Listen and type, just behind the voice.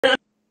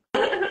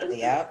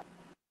Yep.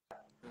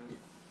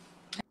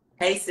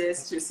 Hey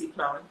sis, Juicy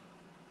Plum.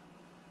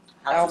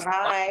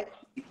 Hi.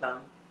 Juicy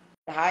Plum?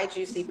 Hi,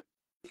 Juicy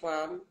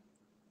Plum.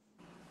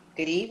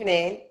 Good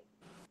evening.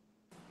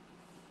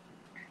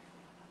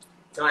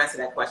 Don't answer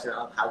that question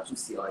of how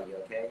juicy are you,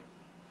 okay?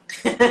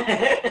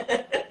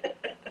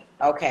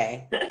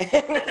 Okay.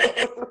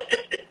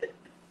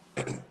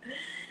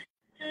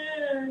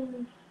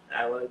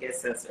 I will get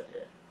censored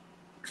here.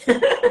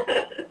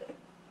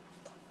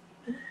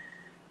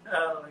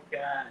 Oh my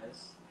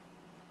gosh.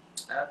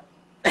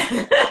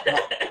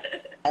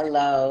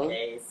 Hello.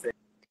 Hey sis.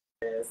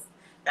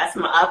 That's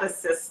my other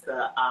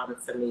sister,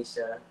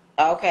 Tamesha.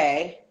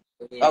 Okay.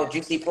 Yeah. Oh,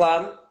 Juicy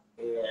Plum?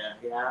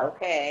 Yeah.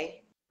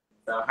 Okay.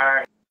 So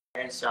her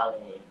and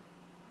Charlene.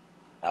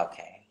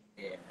 Okay.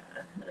 Yeah.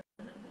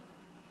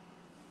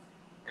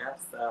 Yep,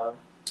 so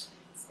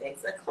it's 8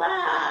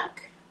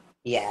 o'clock.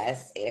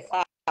 Yes, 8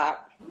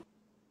 o'clock.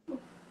 Get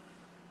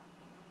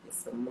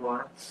some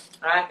more.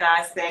 All right,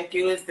 guys, thank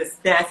you. It's the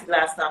Fancy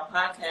Lifestyle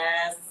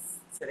Podcast.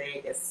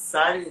 Today is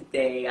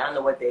Sunday. I don't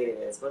know what day it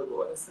is.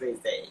 What is today's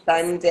day?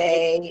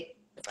 Sunday,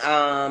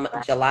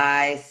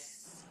 July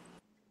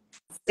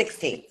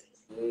 16th.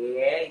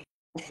 Yeah.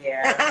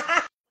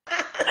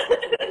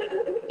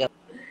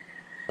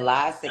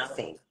 July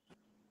 16th.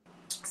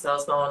 So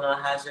what's going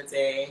on? How's your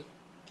day?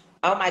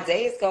 Oh, my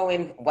day is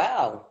going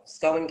well. It's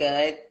going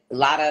good. A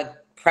lot of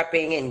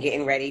prepping and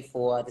getting ready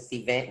for this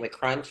event with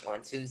Crunch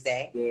on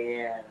Tuesday.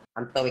 Yeah.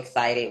 I'm so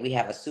excited. We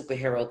have a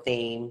superhero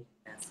theme.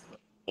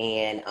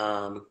 And,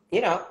 I'm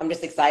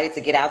just excited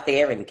to get out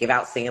there and give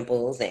out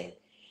samples and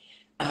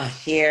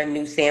share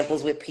new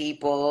samples with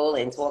people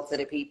and talk to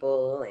the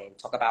people and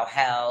talk about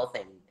health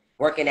and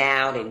working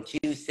out and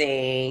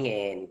juicing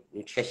and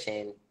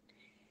nutrition.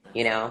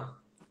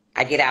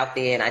 I get out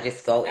there and I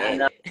just go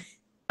in.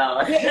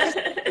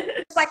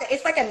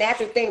 It's like a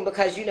natural thing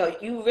because,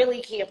 you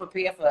really can't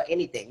prepare for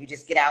anything. You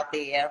just get out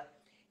there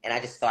and I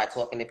just start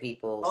talking to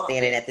people,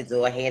 standing at the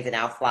door, handing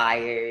out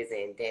flyers,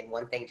 and then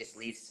one thing just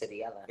leads to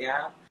the other.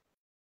 Yeah.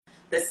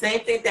 The same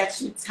thing that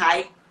you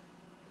type,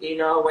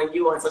 when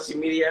you're on social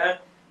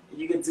media,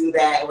 you can do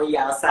that when you're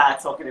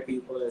outside talking to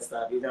people and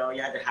stuff, You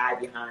have to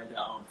hide behind the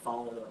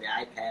phone or the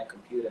iPad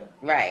computer.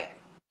 Right.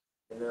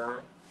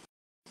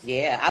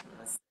 Yeah.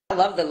 I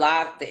love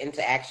the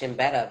interaction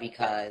better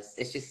because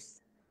it's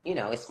just,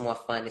 it's more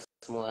fun.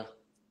 It's more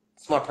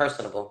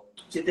personable.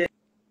 You did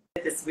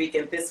this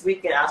weekend. This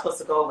weekend, I was supposed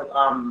to go with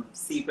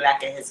C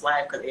Black and his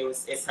wife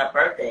because it's her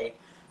birthday.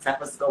 So I'm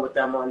supposed to go with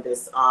them on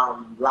this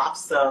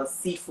lobster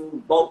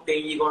seafood boat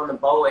thing. You go on the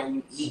boat and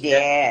you eat.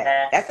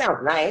 Yeah, that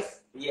sounds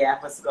nice. Yeah, I'm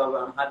supposed to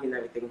go with hubby and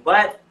everything.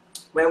 But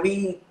when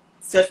we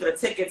searched for the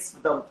tickets,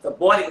 the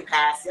boarding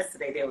pass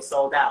yesterday, they were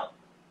sold out.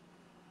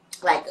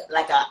 Like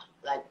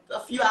a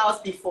few hours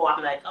before,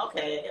 I'm like,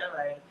 okay, all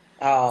right.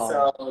 Oh.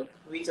 So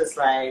we just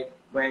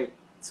went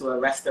to a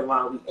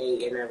restaurant, we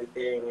ate and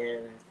everything,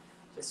 and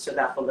just chilled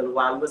out for a little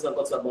while. We was gonna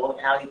go to a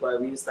bowling alley,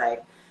 but we was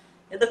like,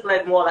 it looked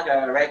like more like a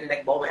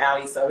redneck bowling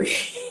alley, so we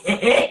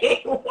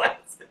wanted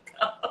to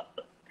go.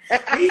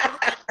 We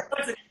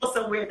wanted to go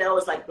somewhere that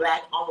was like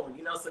black owned,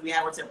 So we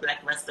went to a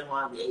black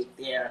restaurant, we ate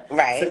there.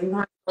 Right. So we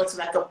wanted to go to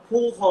like a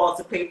pool hall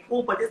to play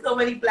pool, but there's no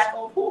many black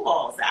owned pool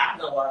halls that I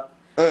know of.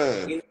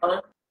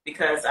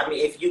 Because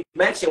if you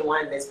mention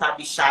one, it's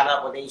probably shot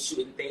up or they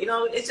shooting thing.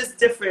 It's just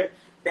different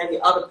than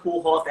the other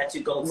pool halls that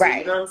you go to.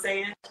 Right. You know what I'm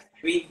saying?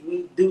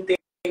 We do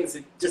things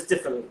just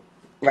differently.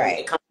 Right.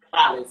 It comes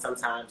violent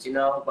sometimes,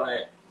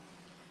 but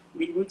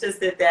we just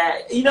did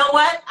that. You know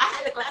what? I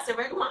had a glass of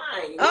red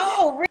wine.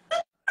 Oh,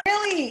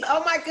 really?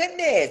 Oh my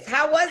goodness!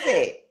 How was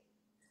it?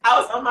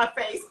 I was on my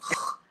face.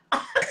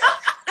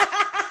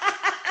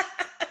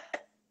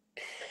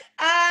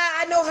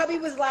 I know hubby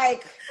was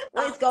like,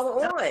 "What's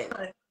going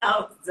on?" I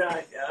was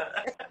done,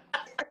 yeah.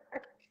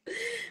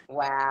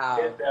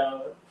 Wow.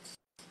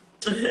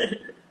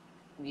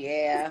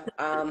 Yeah.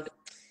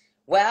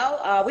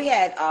 Well, we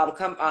had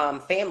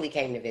family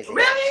came to visit.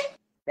 Really?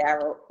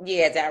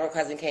 Daryl's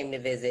cousin came to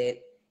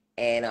visit,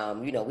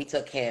 and we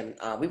took him.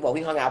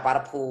 We hung out by the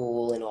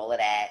pool and all of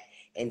that,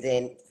 and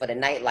then for the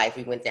nightlife,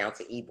 we went down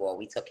to Ybor.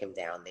 We took him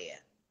down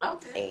there.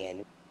 Okay.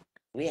 And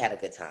we had a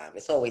good time.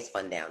 It's always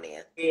fun down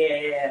there.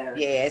 Yeah.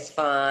 Yeah, it's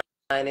fun.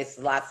 It's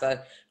lots of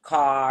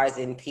cars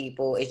and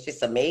people. It's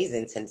just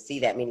amazing to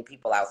see that many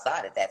people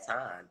outside at that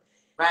time.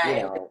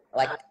 Right.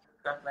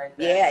 Stuff like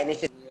that. Yeah, and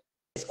it's just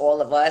it's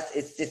all of us.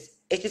 It's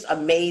just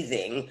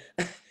amazing.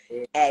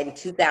 Yeah. In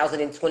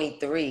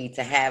 2023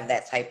 to have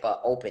that type of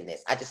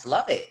openness. I just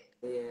love it.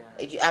 Yeah.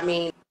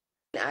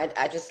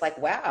 I just like,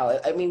 wow.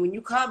 When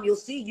you come, you'll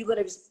see. You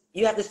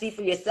have to see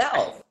for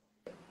yourself.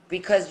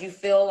 Because you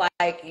feel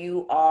like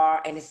you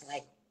are, and it's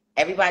like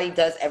everybody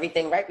does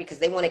everything right because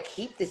they want to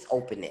keep this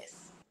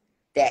openness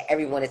that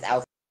everyone is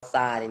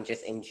outside and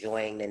just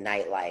enjoying the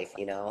nightlife,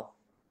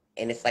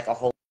 and it's like a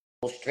whole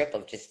strip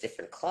of just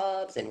different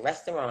clubs and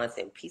restaurants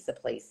and pizza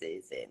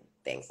places and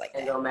things like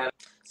that. No matter.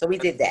 So we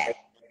did that.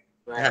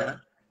 Right. Uh-huh.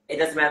 It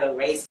doesn't matter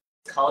race,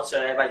 culture,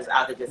 everybody's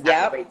out there just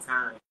having a great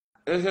time.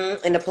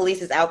 Mm-hmm. And the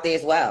police is out there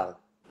as well.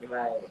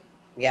 Right.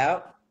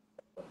 Yep.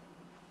 It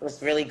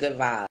was really good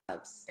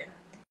vibes. Yeah.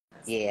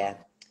 Yeah.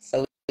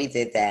 So we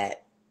did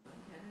that.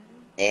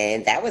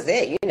 And that was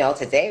it.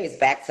 Today was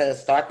back to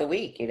start the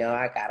week.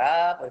 I got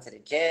up, went to the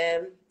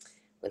gym,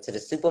 went to the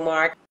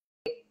supermarket,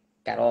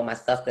 got all my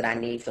stuff that I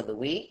need for the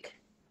week.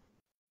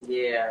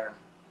 Yeah.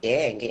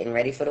 Yeah, and getting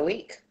ready for the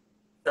week.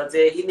 So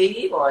did he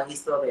leave or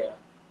he's still there?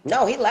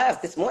 No, he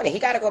left this morning. He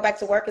got to go back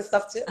to work and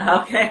stuff too.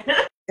 Okay.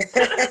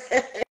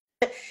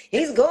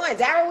 He's going.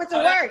 Daryl went to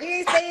work. He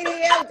ain't staying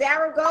here.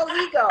 Daryl go,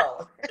 he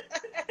go.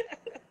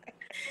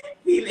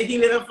 He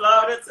live in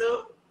Florida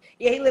too?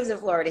 Yeah, he lives in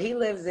Florida. He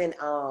lives in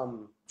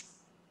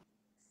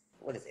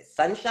what is it?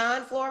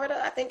 Sunshine,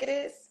 Florida, I think it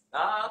is.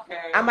 Oh,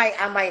 okay. I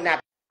might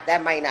not.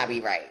 That might not be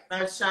right.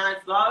 Sunshine,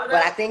 Florida.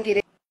 But I think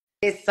it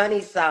is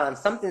sunny,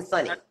 something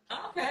sunny.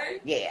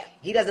 Okay. Yeah,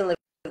 he doesn't live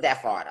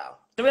that far though.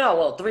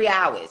 3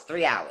 hours.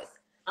 3 hours.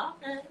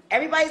 Okay.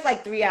 Everybody's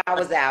like 3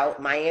 hours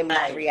out. Miami's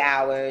 3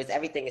 hours.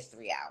 Everything is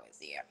 3 hours.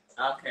 Yeah.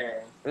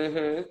 Okay.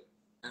 Mhm.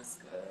 That's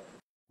good.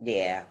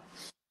 Yeah.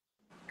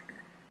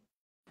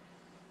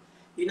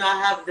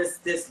 I have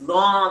this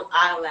long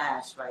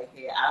eyelash right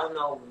here. I don't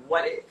know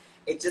what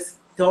it just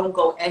don't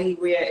go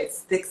anywhere. It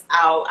sticks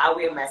out. I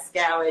wear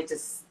mascara. It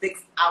just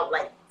sticks out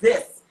like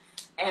this.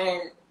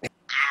 And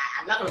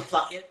I'm not going to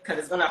pluck it because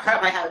it's going to hurt.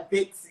 I might have a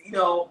big,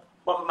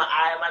 bump in my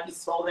eye. It might be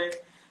swollen.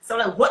 So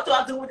I'm like, what do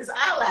I do with this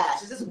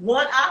eyelash? It's just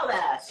one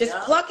eyelash. Just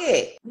pluck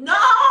it. No,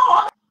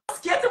 I'm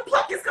scared to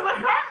pluck. It's going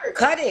to hurt.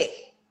 Cut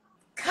it.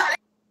 Cut it.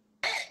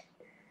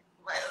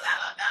 I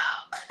don't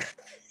know.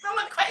 I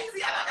look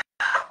crazy. I don't know.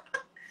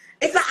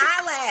 It's an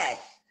eyelash.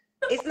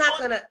 It's not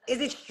gonna. Is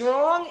it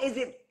strong? Is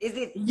it?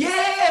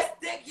 Yes.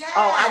 Yes.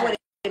 Oh, I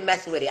wouldn't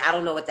mess with it. I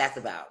don't know what that's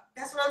about.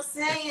 That's what I'm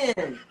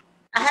saying.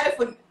 I had it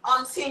for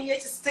 10 years.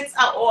 It just sticks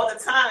out all the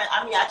time.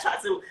 I mean, I try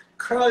to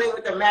curl it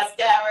with the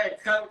mascara and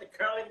curl it with the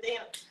curling thing.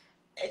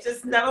 It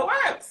just never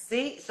works.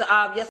 See, so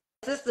your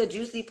sister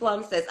Juicy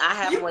Plum says I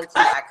have one too.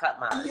 I cut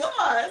mine.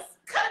 Yours?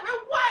 Cut it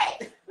with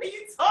what? What are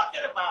you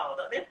talking about?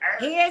 It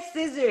hurt. Hair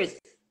scissors.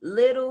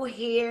 Little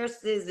hair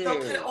scissors. So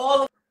cut it all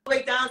the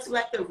way down to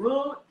like the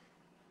root.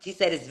 She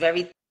said it's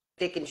very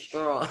thick and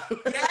strong.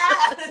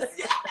 Yes,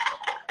 yes.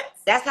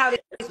 That's how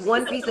this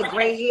one piece of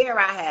gray hair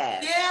I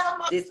have. Yeah,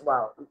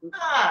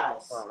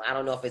 gosh. I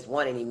don't know if it's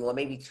one anymore.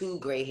 Maybe 2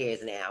 gray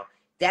hairs now.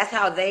 That's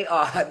how they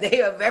are.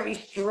 They are very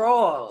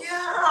strong.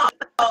 Yeah.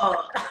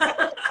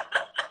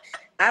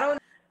 I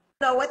don't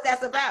know what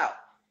that's about.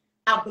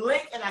 I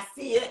blink and I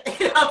see it.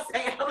 You know what I'm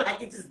saying? I'm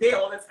like, it's just there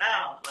all the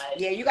time. Like,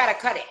 yeah, you gotta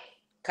cut it.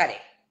 Cut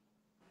it.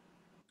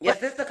 Your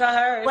sister cut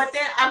hers. But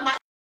then I might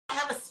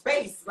have a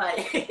space.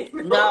 Like,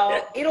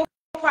 no, it'll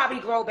probably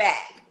grow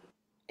back.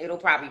 It'll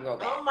probably grow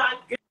back. Oh my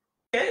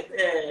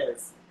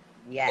goodness.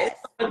 Yes. It's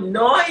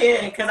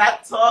annoying because I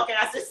talk and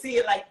I just see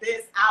it like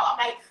this out.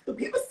 I'm like, do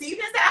people see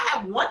this? That I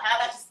have one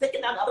eyelash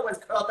sticking out, the other one's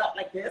curled up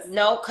like this?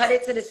 No, cut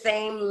it to the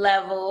same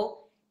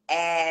level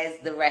as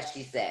the rest,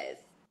 she says.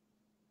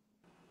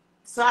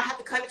 So I have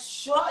to cut it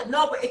short?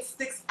 No, but it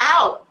sticks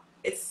out.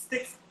 It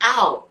sticks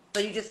out.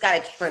 So you just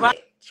gotta trim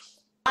it.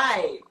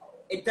 Right.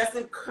 It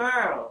doesn't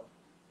curl.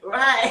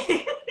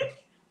 Right.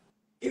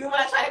 Even when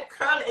I try to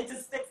curl it, it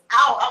just sticks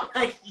out. I'm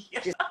like,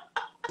 yeah. Just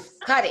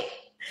cut it.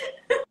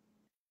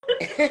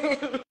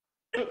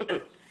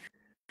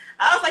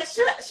 I was like,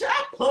 should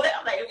I pull it?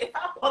 I'm like, if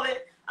I pull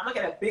it, I'm gonna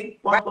get a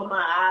big bump on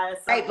my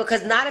eyes. Right,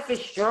 because not if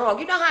it's strong.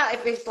 You know how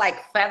if it's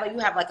like feather, you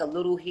have like a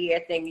little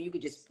hair thing, you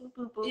could just boop,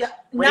 boop, boop. Yeah,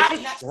 but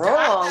if it's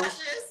strong,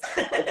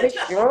 if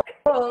it's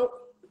strong,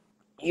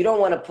 you don't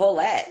want to pull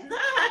that. Nah,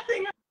 I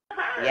think it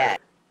hurts. Yes.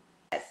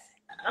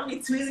 I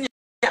mean, tweezing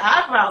your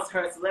eyebrows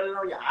hurts, let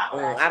alone your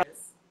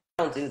eyelashes.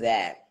 I don't do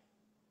that.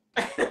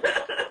 I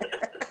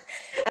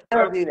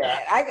don't do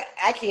that.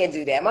 I can't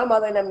do that. My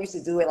mother and them used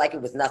to do it like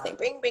it was nothing.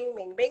 Bing, bing,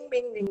 bing, bing,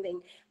 bing, bing,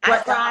 bing. I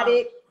tried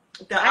it.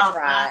 I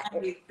tried.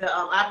 The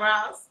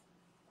eyebrows?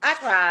 I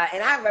tried,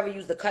 and I'd rather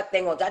use the cut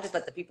thing, or I just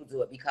let the people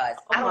do it because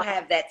I don't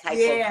have that type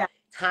of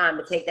time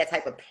to take that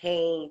type of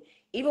pain.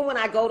 Even when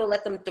I go to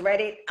let them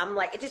thread it, I'm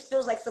like, it just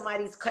feels like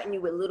somebody's cutting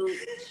you with little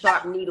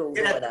sharp needles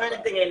or whatever. The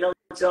threading thing ain't no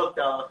joke,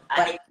 though.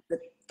 But the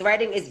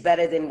threading is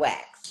better than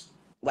wax.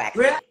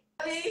 Really?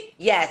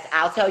 Yes,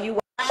 I'll tell you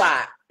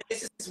why.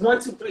 It's just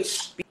 1, 2, 3.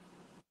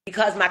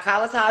 Because my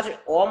cosmetologist,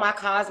 all my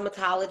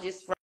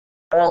cosmetologists,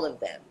 all of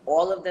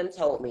them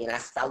told me, and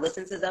I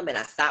listened to them, and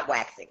I stopped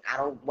waxing. I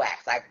don't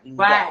wax. I do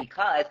that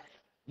because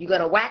you're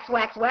going to wax, and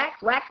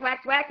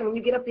when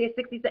you get up there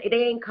 60,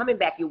 they ain't coming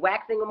back. You're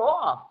waxing them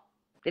off.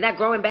 They're not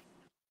growing back.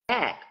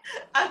 I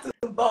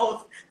do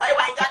both. Like,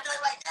 why you got to do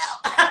it right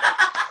now?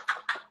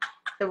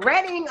 The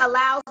threading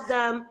allows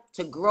them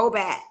to grow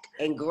back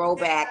and grow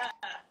back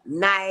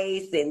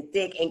nice and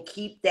thick and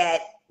keep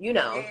that,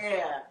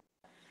 Yeah.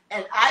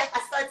 And I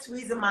started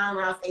tweezing mine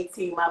when I was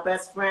 18. My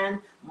best friend,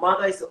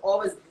 mother, used to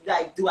always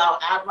like do our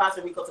eyebrows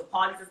when we go to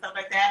parties and stuff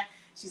like that.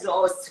 She used to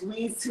always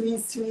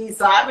tweeze.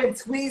 So I've been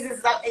tweezing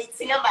since I'm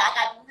 18. I'm like, I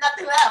got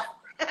nothing left.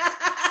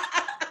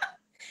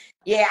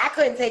 Yeah, I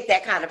couldn't take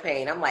that kind of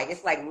pain. I'm like,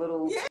 it's like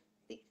little. Yeah.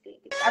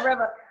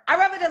 I'd I'd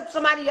rather that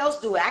somebody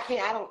else do it.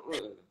 I don't.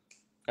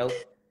 Nope.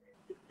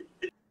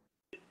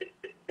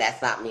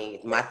 That's not me.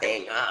 It's my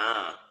thing.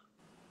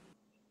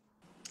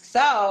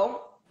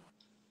 So,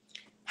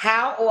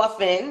 how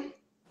often,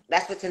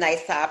 that's what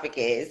tonight's topic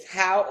is,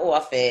 how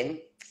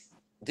often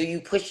do you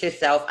push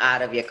yourself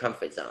out of your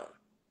comfort zone?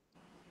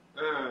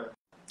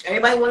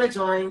 Anybody want to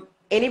join?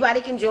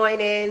 Anybody can join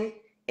in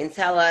and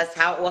tell us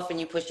how often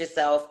you push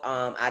yourself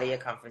out of your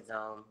comfort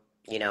zone.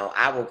 You know,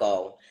 I will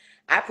go.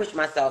 I push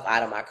myself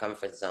out of my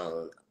comfort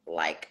zone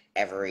like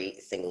every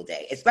single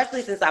day,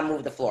 especially since I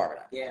moved to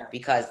Florida. Yeah.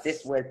 Because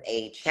this was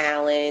a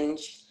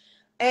challenge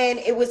and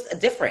it was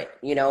different,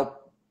 you know,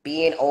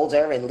 being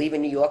older and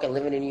leaving New York and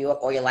living in New York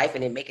all your life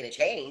and then making a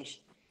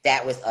change.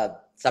 That was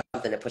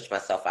something to push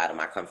myself out of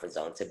my comfort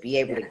zone, to be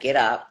able to get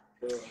up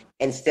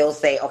and still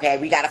say, okay,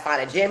 we got to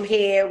find a gym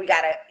here. We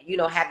got to, you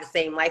know, have the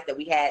same life that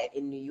we had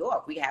in New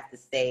York. We have to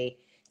stay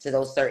to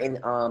those certain,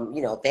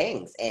 you know,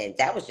 things. And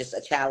that was just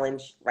a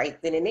challenge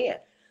right then and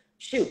there.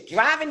 Shoot,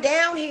 driving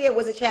down here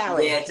was a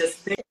challenge. Yeah, just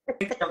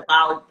thinking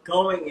about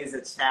going is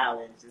a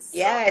challenge.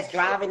 Yes,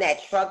 driving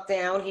that truck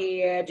down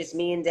here, just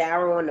me and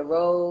Daryl on the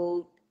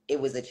road,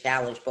 it was a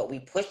challenge. But we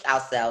pushed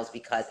ourselves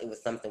because it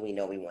was something we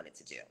know we wanted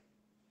to do.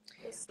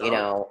 You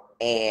know,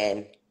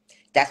 and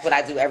that's what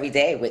I do every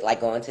day with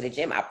like going to the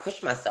gym. I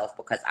push myself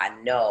because I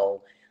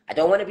know I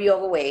don't want to be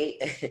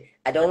overweight.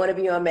 I don't want to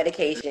be on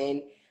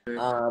medication.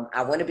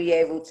 I want to be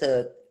able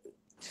to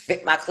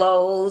fit my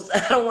clothes.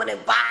 I don't want to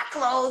buy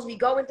clothes. We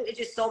go into it's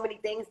just so many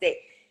things that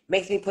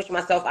makes me push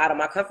myself out of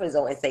my comfort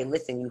zone and say,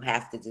 listen, you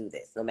have to do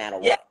this no matter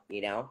what,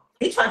 you know?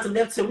 He's trying to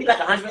live till we like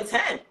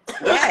 110.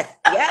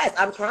 Yes,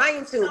 I'm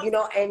trying to, you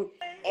know,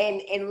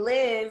 and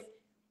live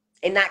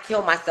and not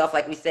kill myself,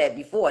 like we said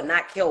before,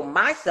 not kill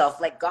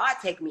myself, let God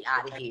take me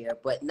out of here,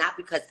 but not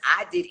because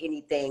I did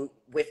anything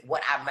with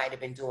what I might have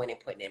been doing and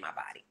putting in my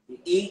body. You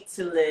eat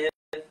to live,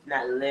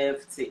 not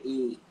live to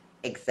eat.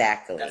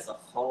 Exactly. That's a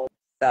whole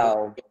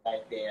so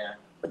right there.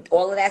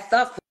 All of that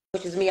stuff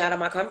pushes me out of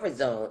my comfort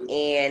zone.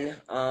 And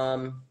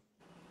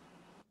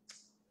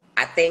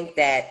I think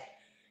that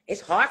it's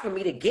hard for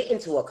me to get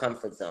into a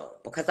comfort zone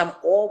because I'm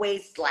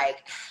always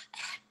like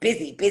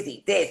busy,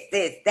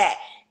 this, that.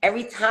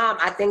 Every time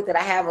I think that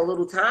I have a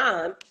little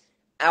time,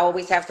 I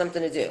always have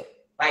something to do.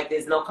 Like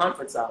there's no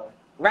comfort zone.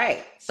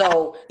 Right.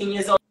 So 18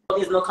 years old,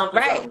 there's no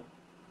comfort zone.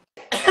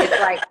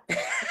 It's like,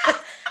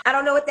 I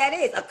don't know what that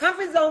is. A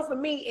comfort zone for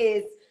me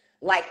is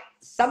like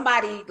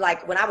somebody,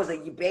 like when I was a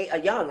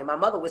young and my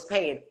mother was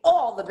paying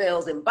all the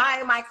bills and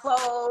buying my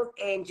clothes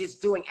and just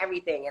doing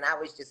everything. And I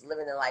was just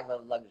living a life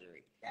of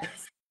luxury.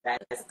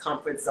 That's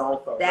comfort zone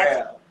for That's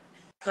real.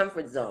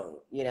 Comfort zone,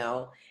 you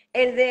know.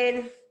 And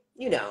then,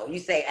 you know, you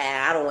say,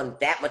 I don't want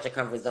that much of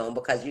comfort zone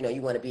because, you know,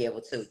 you want to be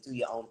able to do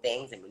your own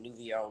things and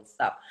maneuver your own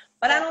stuff.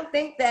 But I don't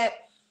think that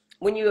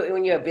when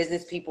you're a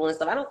business people and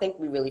stuff, I don't think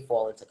we really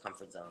fall into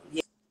comfort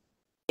zones.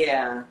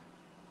 Yeah.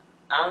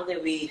 I don't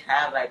think we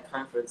have like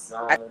comfort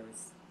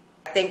zones.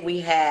 I think we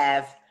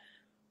have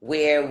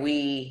where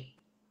we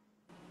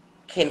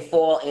can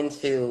fall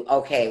into,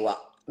 okay,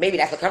 well, maybe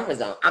that's a comfort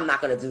zone. I'm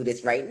not going to do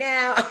this right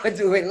now. I'm going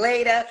to do it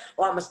later,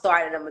 or I'm going to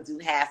start and I'm going to do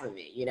half of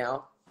it, you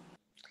know?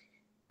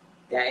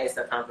 That is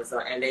the comfort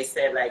zone. And they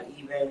said like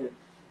even,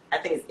 I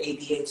think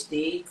it's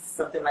ADHD,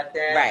 something like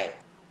that. Right.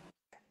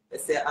 They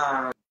said,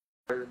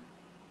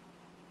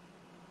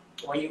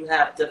 when you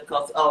have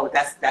difficulty,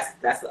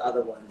 that's the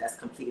other one. That's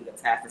completing the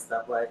task and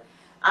stuff. But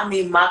I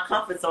mean, my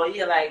comfort zone,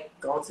 like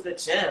going to the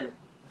gym,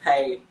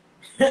 like,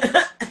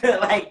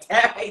 like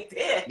that right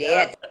there.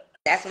 Yeah,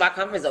 that's my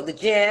comfort zone. The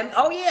gym.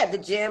 Oh yeah, the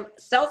gym.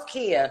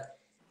 Self-care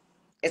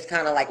is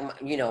kind of like,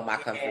 you know, my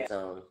comfort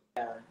zone.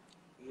 Yeah.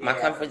 My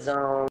comfort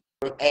zone.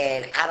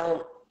 And I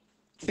don't,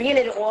 being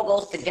it all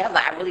goes together,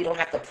 I really don't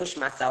have to push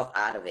myself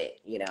out of it,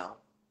 you know?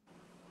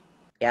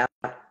 Yeah.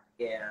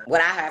 Yeah.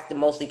 What I have to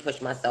mostly push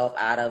myself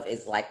out of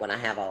is like when I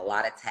have a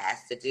lot of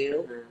tasks to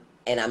do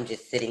and I'm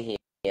just sitting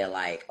here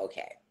like,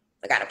 okay,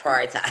 I got to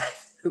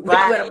prioritize what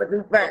I'm going to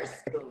do first.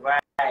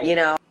 Right. You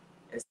know?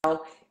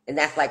 And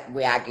that's like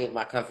where I get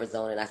my comfort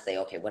zone and I say,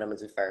 okay, what I'm going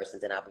to do first?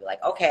 And then I'll be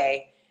like,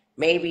 okay,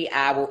 maybe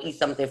I will eat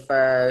something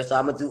first. So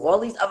I'm going to do all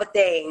these other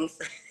things.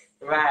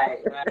 Right.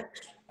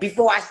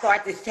 Before I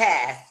start this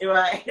task.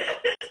 Right.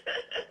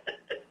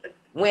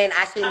 When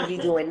I shouldn't be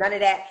doing none of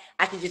that.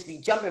 I should just be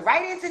jumping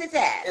right into the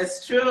task.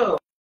 It's true.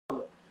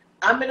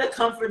 I'm in a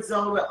comfort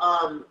zone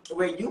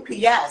with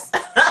UPS.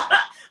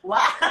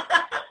 Why?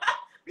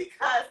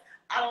 Because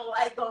I don't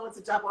like going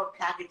to drop off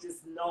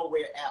packages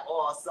nowhere at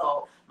all.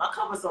 So my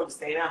comfort zone is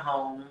staying at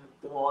home,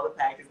 doing all the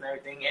packages and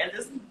everything, and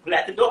just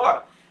at the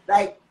door.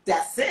 Like,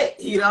 that's it.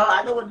 You know,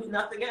 I don't want to do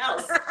nothing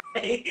else.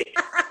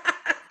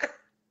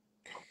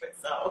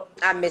 So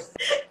I miss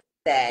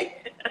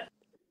that.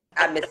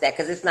 I miss that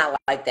because it's not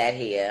like that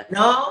here.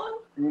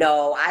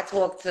 No, I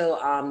talked to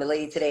the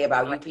lady today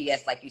about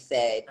UPS, like you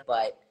said,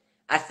 but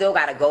I still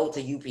got to go to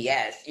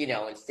UPS, you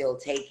know, and still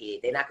take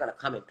it. They're not going to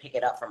come and pick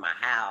it up from my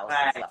house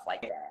and stuff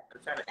like that.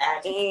 I'm trying to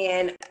add you.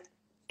 And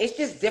it's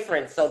just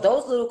different. So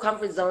those little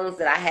comfort zones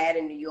that I had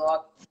in New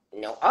York,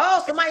 you know,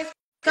 somebody's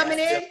coming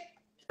Yes, in?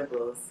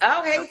 Dimples.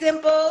 Oh, hey,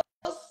 Dimples.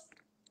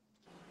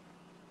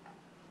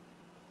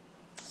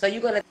 So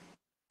you're going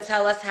to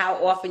tell us how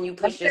often you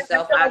push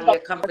yourself out of your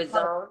comfort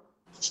zone?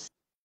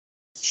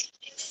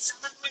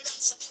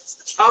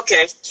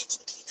 Okay.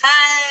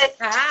 Hi.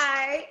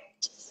 Hi.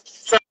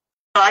 So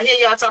I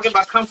hear y'all talking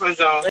about comfort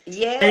zone.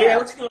 Yeah, Yeah.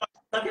 what you doing?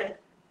 Okay.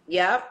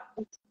 Yep.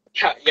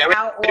 Yeah,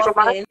 How ready for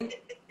mine? often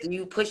do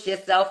you push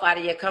yourself out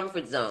of your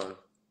comfort zone?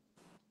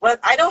 Well,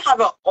 I don't have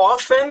an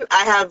often.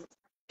 I have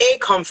a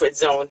comfort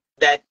zone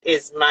that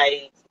is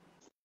my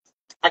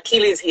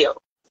Achilles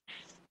heel.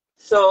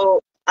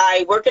 So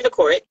I work in the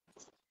court,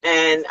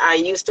 and I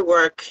used to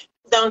work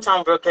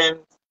downtown Brooklyn.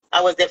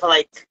 I was there for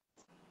like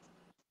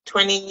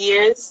 20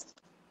 years,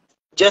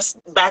 just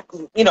back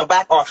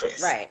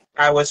office. Right.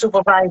 I was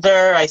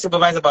supervisor. I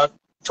supervised about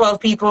 12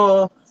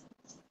 people,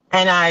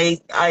 and I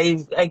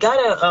got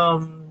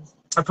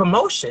a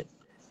promotion.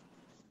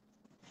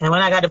 And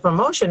when I got a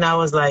promotion, I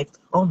was like,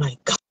 oh my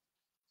God.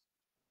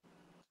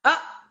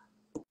 Oh,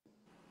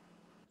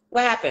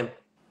 what happened?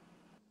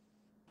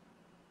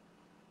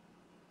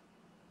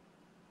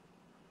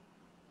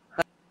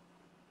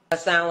 It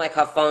sound like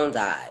her phone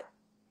died.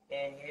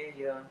 Can't hear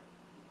you.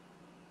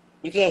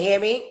 You can't hear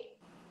me?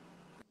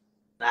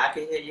 Nah, I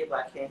can hear you, but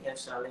I can't hear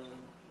Charlene.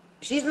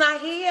 She's not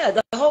here.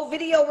 The whole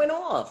video went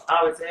off.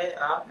 Oh, is it?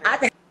 Oh,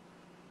 okay.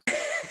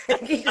 I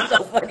think you're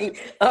so funny.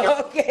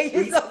 Okay,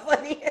 you're so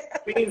funny.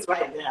 Screen's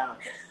right now.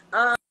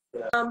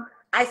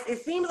 It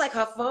seems like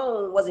her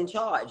phone was in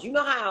charge. You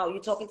know how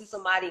you're talking to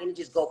somebody and it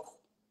just go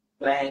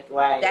Blank,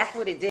 right. That's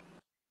what it did.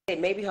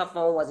 Maybe her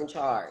phone was in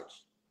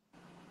charge.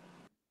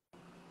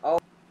 Oh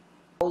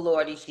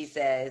Lordy, she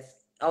says.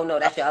 Oh no,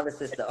 that's your other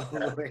sister. Oh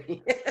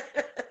Lordy.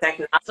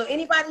 So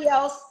anybody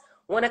else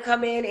want to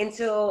come in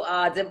until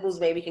Dimples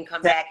maybe can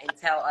come back and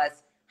tell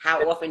us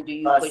how often do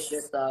you push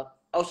yourself?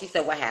 Oh, she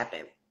said what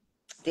happened?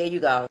 There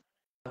you go.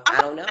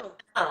 I don't know.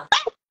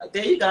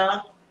 There you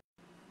go.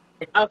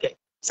 Okay.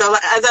 So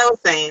as I was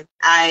saying,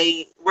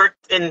 I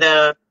worked in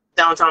the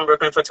downtown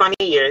Brooklyn for 20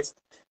 years.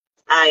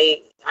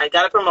 I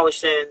got a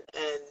promotion,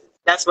 and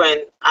that's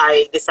when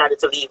I decided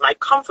to leave my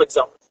comfort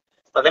zone.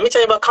 But let me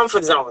tell you about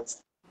comfort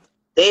zones.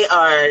 They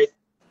are,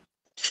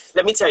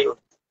 let me tell you,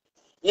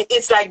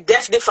 it's like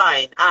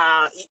death-defying.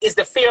 It's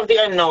the fear of the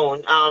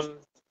unknown.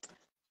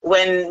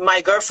 When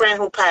my girlfriend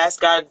who passed,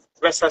 God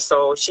rest her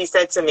soul, she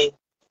said to me,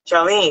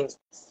 Charlene,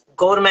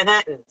 go to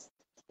Manhattan,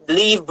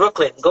 leave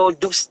Brooklyn, go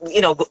do,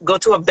 go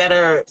to a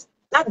better,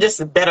 not just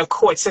a better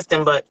court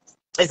system, but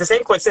it's the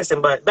same court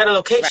system, but better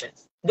location.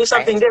 Right. Do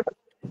something different.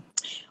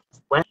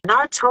 When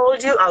I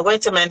told you I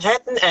went to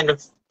Manhattan, and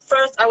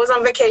first I was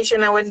on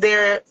vacation, I went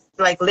there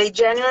like late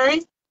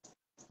January,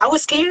 I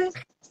was scared.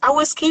 I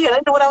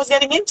didn't know what I was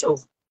getting into.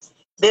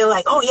 They're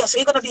like, oh, yeah, so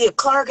you're going to be a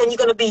clerk and you're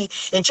going to be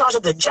in charge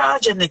of the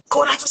judge and the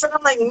court officer.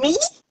 I'm like, me?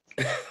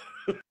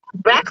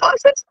 Back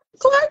office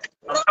clerk?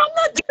 No, I'm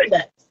not doing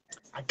that.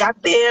 I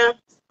got there,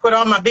 put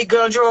on my big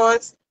girl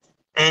drawers,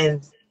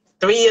 and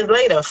 4 years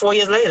later,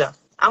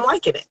 I'm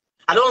liking it.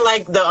 I don't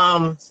like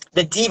the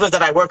divas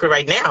that I work with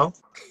right now,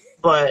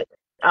 but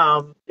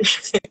I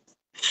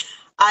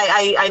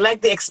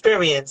like the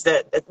experience,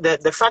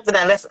 the fact that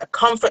I left a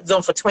comfort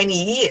zone for 20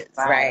 years.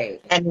 Right.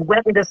 And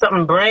went into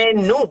something brand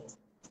new.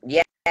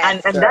 Yeah.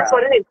 And that's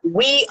what it is.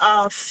 We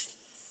are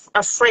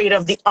afraid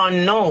of the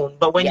unknown,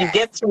 but when you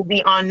get through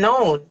the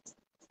unknown,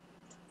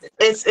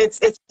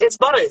 it's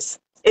butters.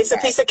 It's a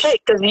piece of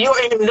cake because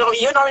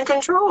you're not in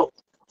control.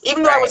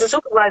 Even though I was a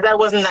supervisor, I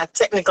wasn't that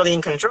technically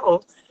in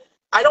control.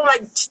 I don't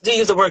like to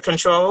use the word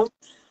control.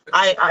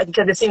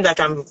 Because it seems like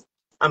I'm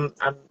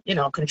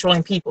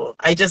controlling people.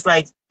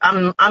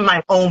 I'm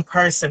my own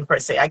person per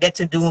se. I get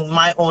to do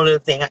my own little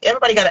thing.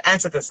 Everybody got to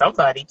answer to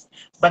somebody,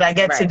 but I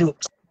get to do.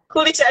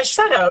 Cooley,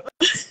 shut up.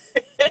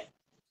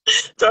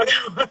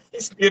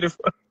 It's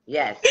beautiful.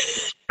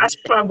 Yes. That's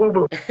my boo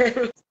boo.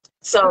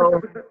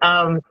 So,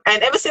 and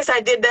ever since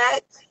I did that,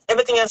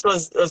 everything else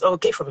was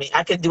okay for me.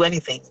 I could do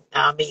anything.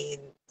 I mean,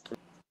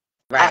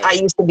 I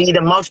used to be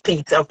the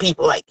mouthpiece of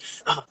people. Like,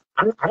 I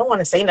don't want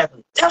to say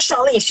nothing. Tell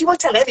Charlene. She will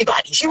tell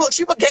everybody. She will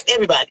get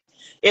everybody.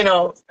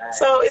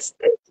 So it's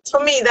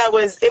for me.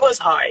 It was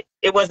hard.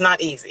 It was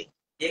not easy.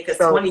 Yeah, because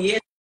 20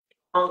 years.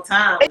 Long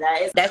time.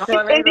 That's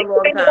already a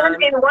long time.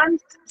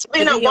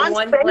 In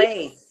one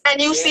place.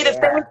 And you see the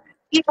same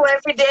people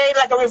every day,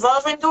 like a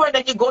revolving door, and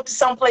then you go to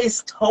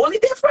someplace totally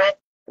different.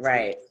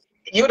 Right.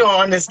 You don't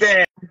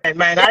understand,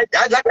 man. I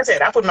like I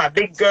said, I put my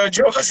big girl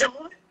drawers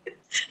on,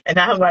 and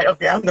I'm like,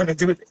 okay, I'm gonna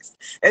do this.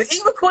 And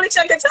even Cooley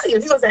I can tell you,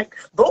 he was like,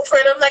 go for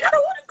it. I'm like, I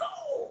don't want to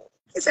go.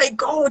 He said,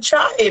 go,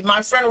 try it.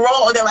 My friend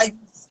Raw, they're like,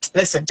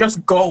 listen,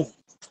 just go.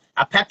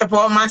 I packed up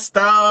all my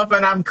stuff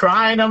and I'm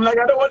crying. I'm like,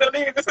 I don't want to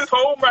leave. This is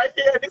home right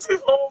here. This is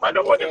home. I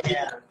don't want to leave.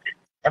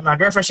 And my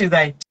girlfriend, she's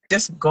like,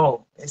 just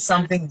go. It's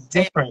something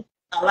different.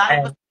 A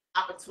lot of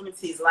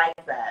opportunities like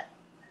that.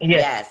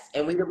 Yes.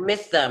 And we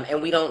miss them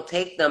and we don't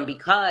take them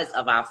because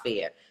of our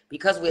fear.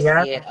 Because we're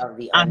scared of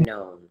the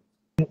unknown.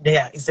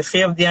 Yeah, it's the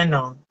fear of the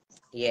unknown.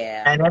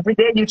 Yeah. And every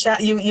day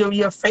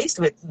you're faced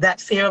with that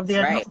fear of the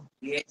Right. unknown.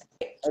 Yeah.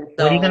 And What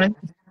are you so gonna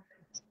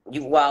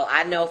do? well,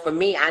 I know for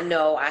me, I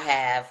know I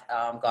have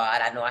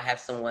God. I know I have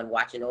someone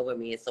watching over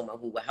me and someone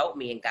who will help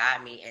me and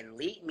guide me and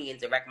lead me and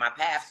direct my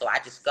path. So I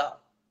just go.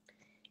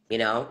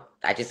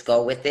 I just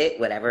go with it,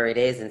 whatever it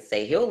is, and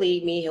say He'll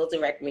lead me, He'll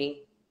direct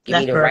me, give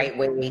me That's the right.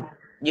 right way.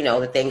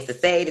 The things to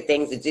say, the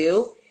things to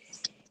do,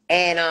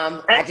 and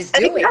I just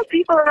And if do you have it.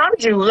 people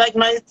around you, like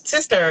my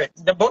sister,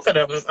 the both of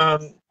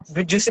them,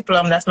 the Juicy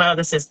Plum, that's my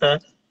other sister,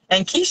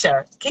 and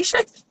Keisha,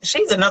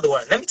 she's another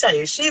one. Let me tell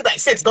you, she's like,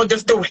 sis, don't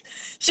just do it.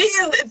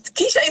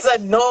 Keisha is a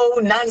no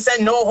nonsense,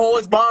 no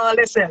holds bar.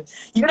 Listen,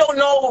 you don't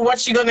know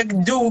what you're gonna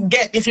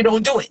get if you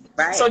don't do it.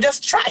 So Right.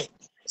 just try it.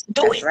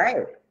 Do That's it.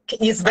 right.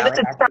 It's That's how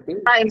better it to has to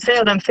be. try and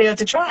fail than fail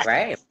to try.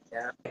 Right.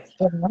 Yeah.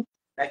 Mhm.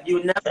 Like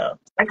you never So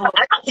know.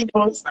 I got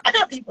people's. I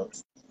got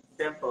people's.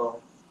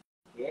 Simple.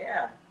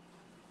 Yeah.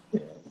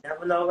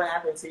 Never know what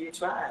happens till you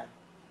try.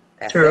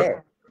 That's True.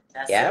 it.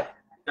 That's it. Yep.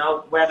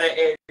 Whether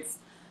it's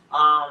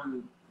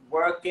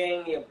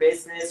working, your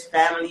business,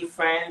 family,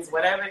 friends,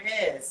 whatever it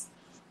is,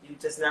 you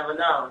just never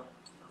know.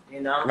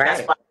 That's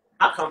Right. why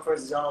my comfort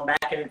zone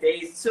back in the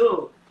days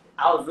too.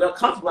 I was real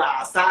comfortable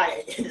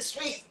outside in the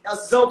streets. That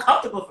was so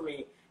comfortable for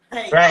me.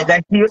 Hey, Right.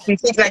 That you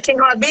think like King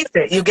Heart beats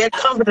it. You get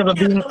comfortable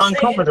you know being what I'm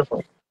saying?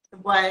 uncomfortable.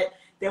 But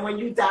then when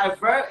you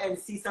divert and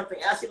see something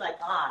else, you're like,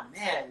 oh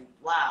man,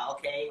 wow,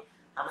 okay,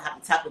 I'm gonna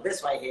have to tackle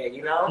this right here,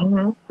 Mm-hmm.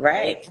 And you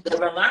Right.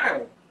 live and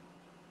learn.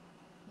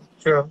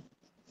 True.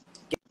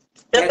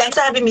 Yeah, Get thanks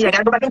for having me. I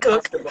gotta go back and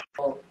cook.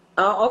 comfortable.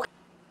 Oh,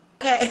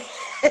 okay.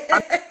 I'll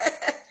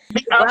I'll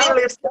be Well,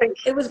 listening.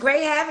 it was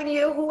great having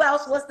you. Who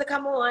else wants to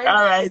come on?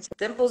 All right. See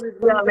Dimples is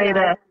y'all leaving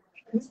us.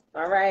 later.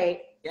 All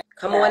right.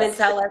 Come on and Yes.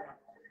 tell us.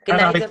 Good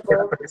And I'll night, be together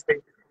Dimples. for this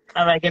thing.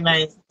 All right. Good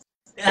night.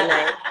 Good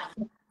night.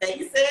 Thank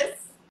you, sis.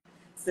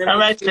 All Simply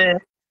right, cute.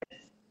 sis.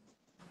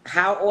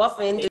 How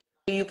often do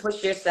you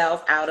push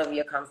yourself out of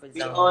your comfort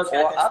We zone always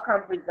got or that. a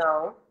comfort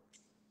zone?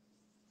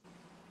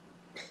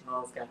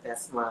 Always got that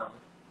smile.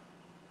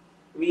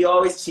 We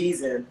always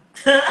cheesing.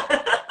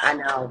 I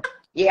know.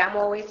 Yeah, I'm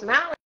always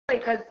smiling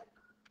because,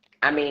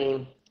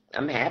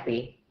 I'm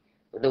happy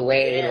with the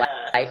way Yeah.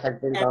 life has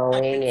been And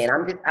going, and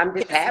I'm just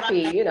it's not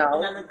happy, like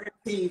none of good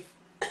teeth.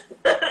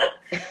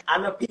 I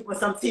know people with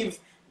some teeth.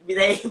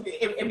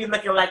 It be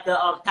looking like the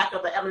pack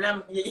of the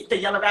M&M, the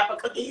yellow wrapper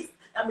cookies.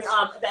 The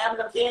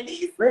M&M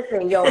candies.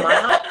 Listen, yo,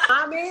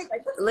 Muhammad.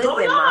 Like, what's going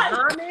Listen, on?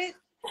 Muhammad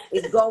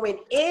is going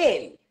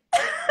in.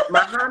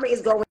 Muhammad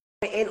is going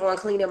in on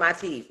cleaning my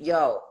teeth.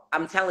 Yo,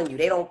 I'm telling you,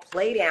 they don't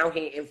play down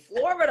here in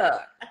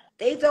Florida.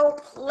 They don't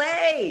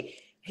play.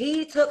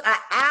 He took an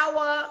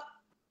hour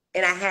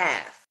and a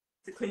half.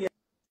 To clean your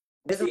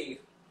This is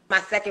teeth. my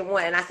second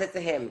one. And I said to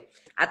him,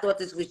 I thought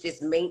this was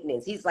just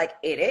maintenance. He's like,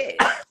 it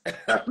is.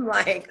 I'm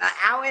like, an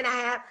hour and a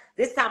half.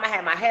 This time I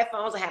had my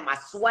headphones, I had my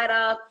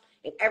sweater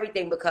and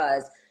everything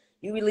because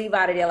you would leave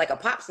out of there like a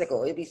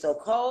popsicle. It'd be so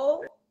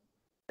cold.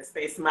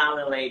 Stay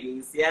smiling,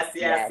 ladies. Yes,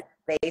 yes.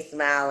 Yes, stay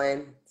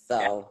smiling.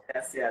 So,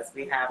 Yes.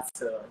 We have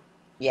to.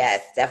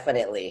 yes,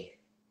 definitely.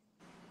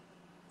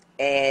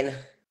 And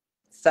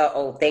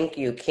so, thank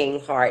you, King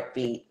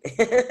Heartbeat.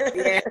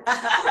 Yeah.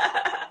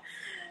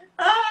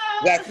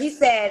 Yes, he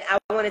said, I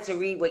wanted to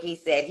read what he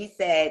said. He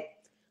said,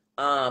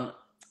 damn,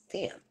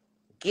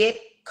 get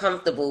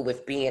comfortable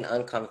with being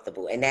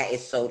uncomfortable. And that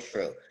is so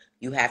true.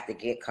 You have to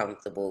get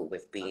comfortable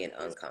with being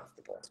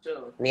uncomfortable. It's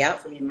true. Yeah.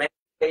 It's going to be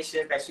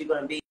meditation that you're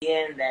going to be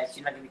in, that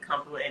you're not going to be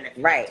comfortable in. That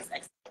Right. just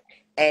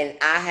And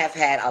I have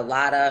had a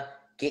lot of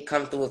get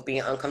comfortable with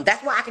being uncomfortable.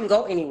 That's why I can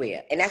go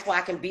anywhere. And that's why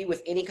I can be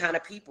with any kind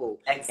of people.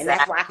 Exactly. And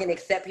that's why I can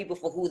accept people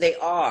for who they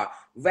are.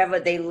 Whether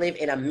they live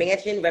in a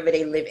mansion, whether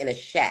they live in a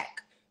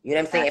shack. You know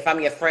what I'm saying? If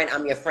I'm your friend,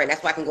 I'm your friend.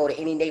 That's why I can go to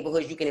any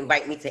neighborhood. You can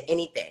invite me to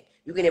anything.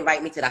 You can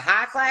invite me to the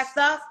high class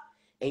stuff,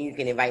 and you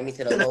can invite me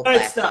to the low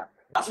class stuff.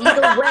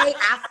 Either way,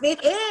 I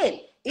fit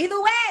in.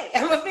 Either way,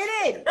 I'm gonna fit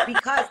in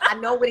because I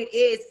know what it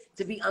is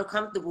to be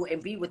uncomfortable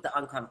and be with the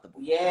uncomfortable.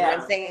 Yeah. You know what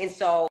I'm saying? And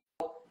so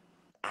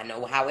I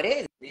know how it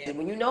is. Yeah. And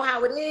when you know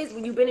how it is,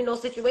 when you've been in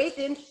those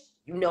situations,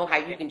 you know how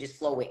you can just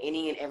flow with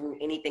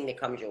anything that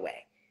comes your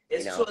way.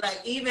 It's true. Like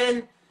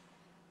even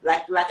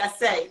like I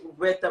said,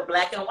 with the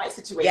black and white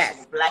situation,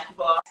 Yes. Black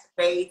people are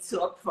afraid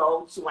to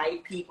approach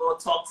white people,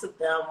 talk to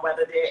them,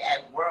 whether they're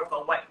at work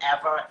or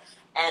whatever.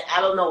 And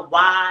I don't know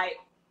why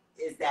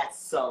is that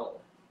so.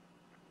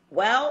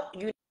 Well,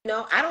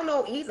 I don't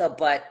know either,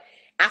 but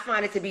I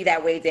find it to be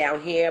that way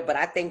down here. But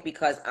I think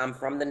because I'm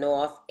from the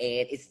North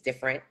and it's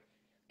different,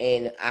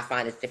 and I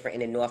find it's different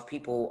in the North.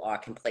 People are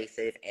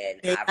complacent, and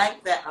They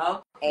like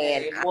that,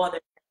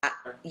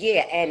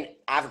 and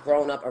I've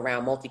grown up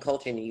around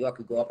multicultural in New York.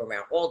 We grew up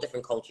around all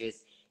different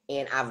cultures,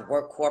 and I've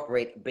worked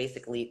corporate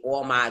basically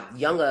all my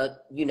younger,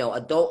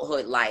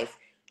 adulthood life.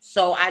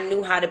 So I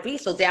knew how to be.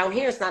 So down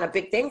here, it's not a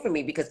big thing for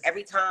me because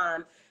every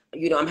time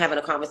you know, I'm having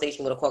a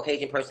conversation with a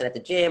Caucasian person at the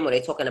gym, or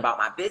they're talking about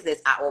my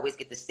business, I always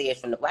get the stares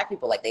from the black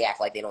people, like they act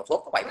like they don't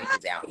talk to white people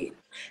down here.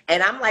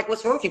 And I'm like,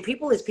 what's wrong with you?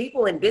 People is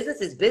people, and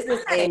business is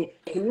business, and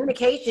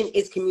communication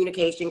is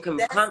communication.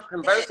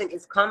 Conversing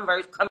is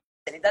converse.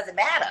 It doesn't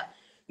matter.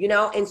 You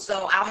know, and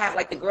so I'll have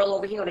like the girl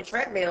over here on the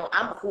treadmill.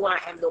 I'm who I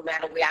am no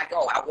matter where I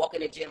go. I walk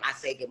in the gym, I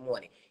say good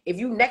morning. If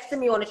you next to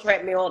me on the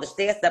treadmill or the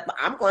stair step,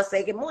 I'm going to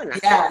say good morning. I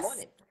say good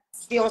morning.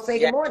 She don't say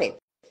good morning.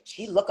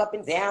 She look up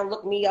and down,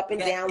 look me up and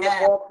down, look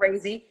all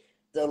crazy.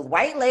 The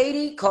white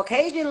lady,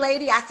 Caucasian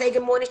lady, I say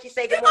good morning, she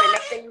say good morning.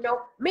 Next thing you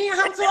know, me and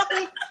her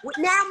talking.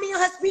 Now me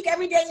and her speak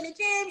every day in the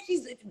gym.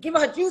 She's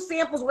giving her juice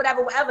samples,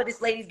 whatever.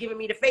 This lady's giving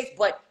me the face.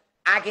 But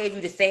I gave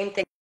you the same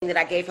thing that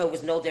I gave her,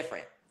 was no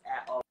different.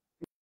 At all.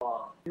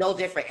 No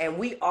different. And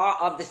we are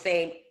of the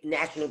same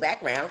national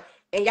background.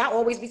 And y'all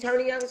always be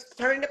turning up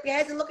your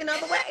heads and looking the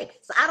other way.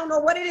 So I don't know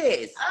what it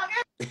is. I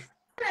don't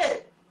get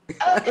it.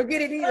 I don't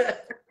get it either.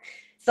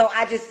 So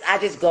I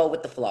just go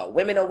with the flow.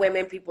 Women are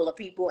women, people are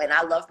people, and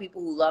I love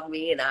people who love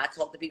me, and I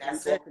talk to people who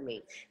talk to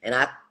me, and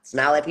I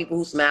smile at people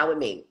who smile with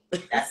me.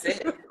 That's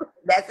it.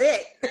 That's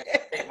it.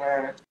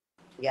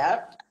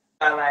 Yep.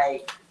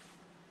 I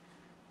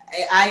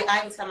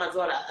tell my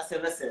daughter, I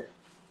said, listen,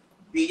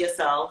 be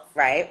yourself.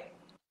 Right.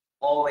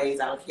 Always,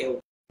 I don't care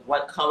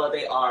what color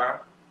they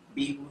are,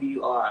 be who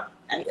you are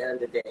at the end of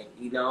the day,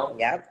 you know?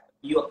 Yep.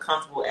 You are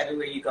comfortable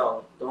everywhere you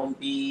go. Don't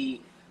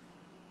be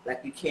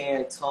like you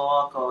can't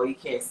talk or you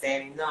can't say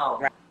anything. No.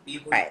 Right. Be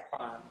who you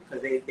are,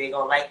 because they going to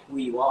like who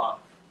you are.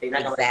 They're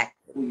not going to like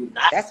who you're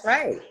not. That's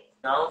right. You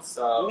know?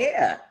 So.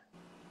 Yeah.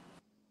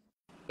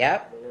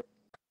 Yep.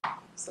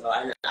 So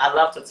I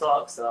love to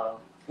talk, so.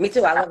 Me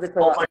too. I love to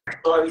talk.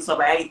 Stories, talk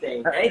about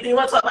anything. Anything you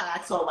want to talk about, I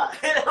talk about.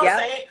 You know what I'm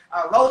saying?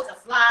 A road to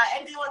fly,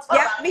 anything you want to talk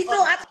about. Me too.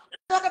 I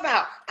talk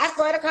about. I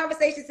started a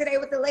conversation today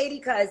with the lady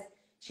because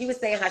she was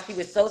saying how she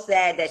was so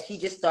sad that she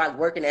just started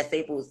working at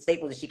Staples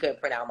and she couldn't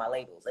print out my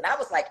labels. And I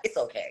was like, it's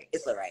okay.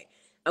 It's all right.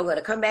 I'm going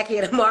to come back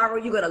here tomorrow.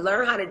 You're going to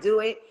learn how to do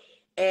it.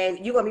 And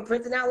you're going to be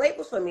printing out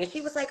labels for me. And she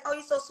was like, oh,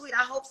 you're so sweet.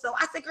 I hope so.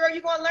 I said, girl,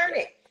 you're going to learn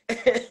it.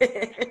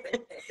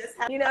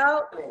 You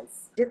know,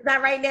 just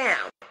not right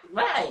now.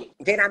 Right.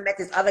 Then I met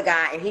this other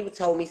guy and he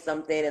told me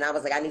something and I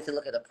was like, I need to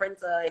look at a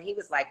printer. And he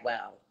was like,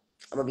 well,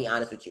 I'm going to be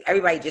honest with you.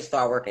 Everybody just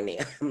started working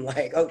there. I'm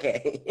like,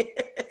 okay.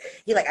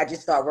 He like, I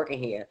just started working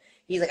here.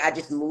 He's like, I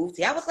just moved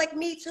here. I was like,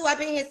 me too. I've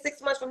been here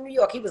 6 months from New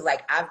York. He was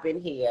like, I've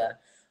been here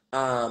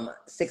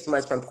 6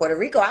 months from Puerto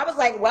Rico. I was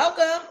like,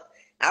 welcome.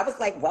 I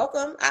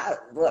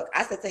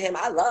said to him,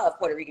 I love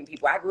Puerto Rican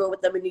people. I grew up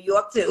with them in New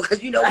York too.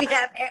 Because, you know,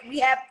 we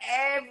have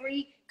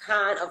every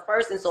kind of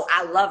person. So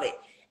I love it.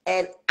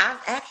 And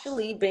I've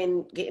actually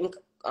been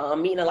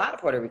meeting a lot of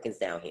Puerto Ricans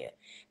down here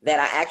that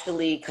I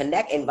actually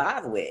connect and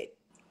vibe with.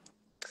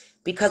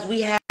 Because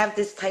we have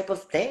this type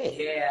of thing.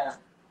 Yeah.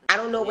 I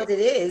don't know what it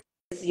is,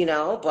 you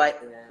know, but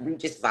we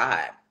just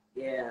vibe.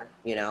 Yeah.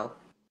 You know?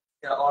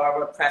 The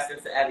aura,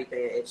 presence, and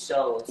everything, it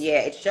shows. Yeah,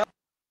 it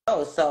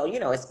shows. So, you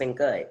know, it's been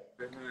good.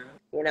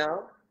 Mm-hmm. You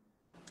know?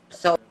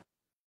 So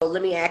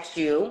let me ask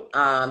you,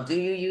 do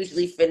you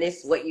usually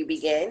finish what you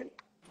begin?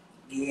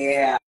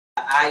 Yeah,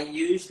 I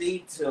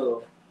usually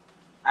do.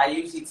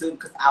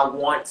 Because I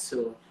want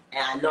to.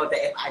 And I know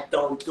that if I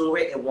don't do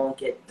it, it won't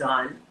get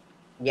done.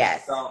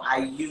 Yes. So I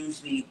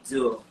usually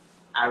do.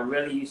 I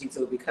really usually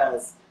do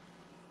because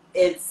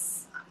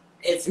it's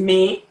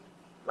me,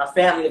 my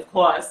family, of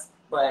course,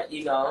 but,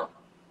 you know,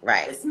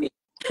 right. It's me.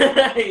 So I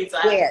have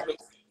to make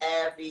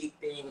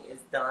everything is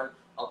done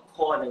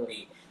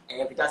accordingly. And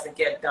if it doesn't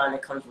get done,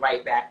 it comes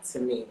right back to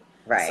me.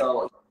 Right.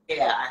 So,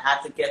 yeah, I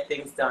have to get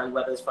things done,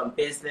 whether it's from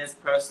business,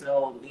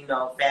 personal, you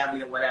know,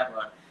 family, or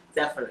whatever.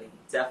 Definitely.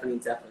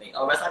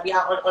 Or else I'd be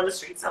out on the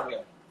street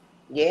somewhere.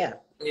 Yeah.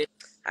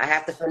 I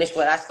have to finish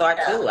what I start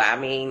too. I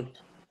mean,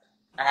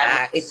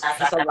 it's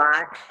a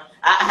lot.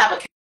 I have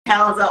a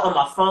calendar on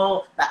my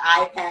phone, the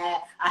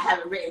iPad. I have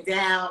it written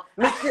down.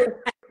 Me too.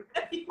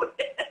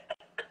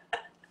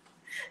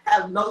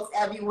 Have notes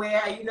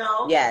everywhere, you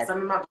know. Yes.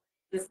 Some of my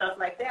and stuff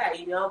like that,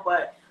 you know.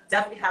 But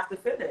definitely have to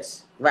finish.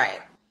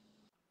 Right.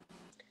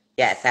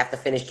 Yes, have to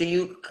finish. Do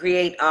you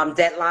create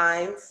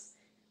deadlines?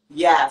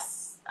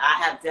 Yes,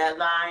 I have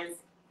deadlines.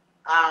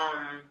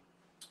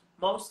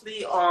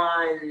 Mostly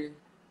on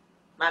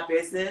my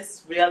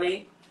business,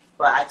 really.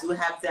 But I do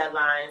have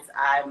deadlines.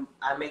 I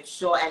make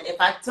sure, and if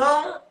I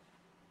don't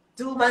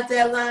do my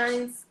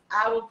deadlines,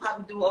 I will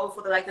probably do over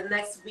for the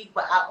next week.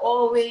 But I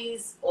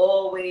always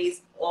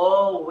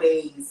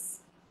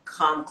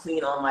come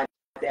clean on my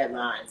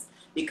deadlines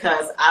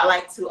because I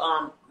like to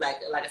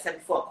like I said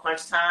before,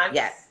 crunch time.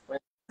 Yes.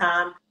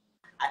 Time.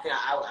 I think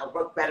I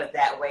work better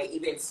that way.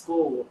 Even in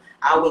school,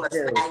 I would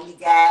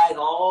gag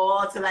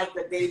all to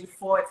the day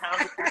before, time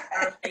to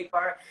term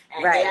paper,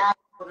 and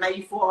the night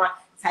before,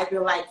 type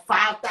in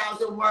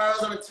 5,000 words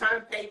on a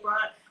term paper.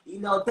 You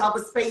know, double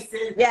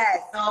spacing. Yes.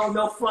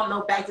 No front,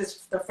 no back,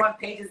 just the front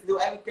pages, do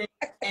everything,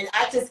 and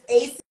I just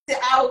ace it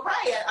out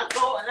right. I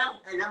go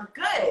and I'm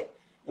good.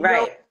 You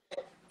know,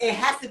 it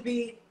has to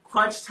be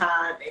crunch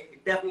time.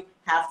 It definitely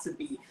have to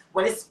be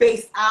when it's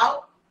spaced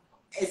out.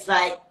 it's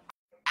like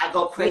I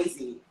go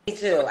crazy. Me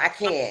too. I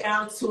can't.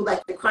 Down to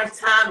like the crunch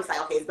time, it's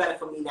like, okay, it's better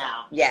for me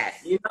now.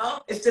 Yes. You know,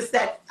 it's just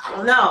that I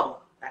don't know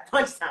that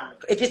crunch time.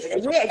 It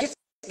just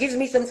gives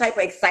me some type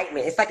of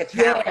excitement. It's like a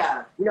challenge.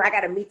 Yeah. You know, I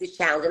got to meet this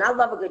challenge, and I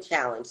love a good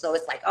challenge. So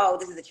it's like, oh,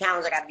 this is a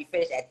challenge. I got to be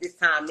finished at this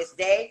time, this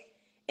day,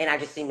 and I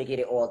just seem to get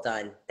it all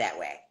done that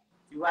way.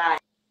 Right.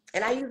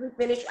 And I usually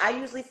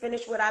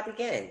finish what I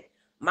begin.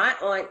 My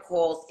aunt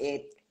calls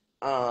it,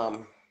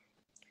 what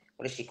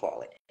does she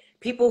call it?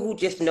 People who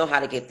just know how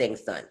to get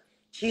things done.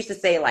 She used to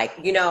say, like,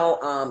 you know,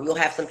 you'll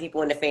have some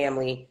people in the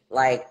family,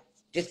 like,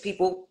 just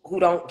people who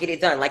don't get it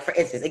done. Like, for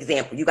instance,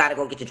 example, you got to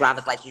go get your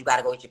driver's license. You got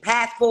to go get your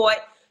passport.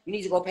 You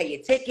need to go pay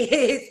your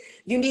tickets.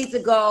 You need to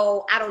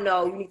go, I don't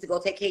know, you need to go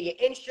take care of your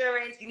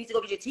insurance. You need to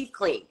go get your teeth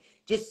cleaned.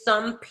 Just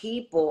some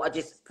people are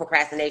just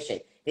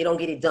procrastination. They don't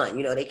get it done.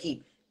 You know, they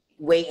keep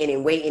waiting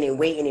and waiting and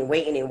waiting and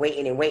waiting and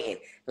waiting and waiting.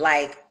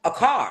 Like a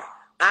car.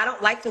 I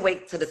don't like to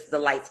wait till the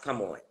lights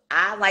come on.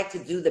 I like to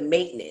do the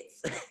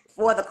maintenance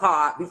for the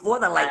car before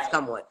the lights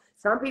come on.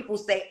 Some people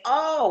say,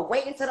 oh,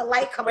 wait until the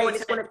light come on.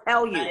 It's going to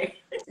tell you. Right.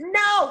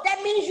 No,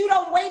 that means you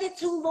don't wait it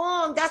too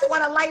long. That's why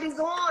the light is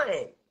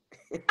on.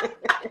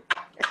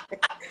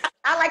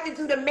 I like to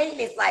do the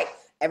maintenance, like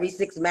every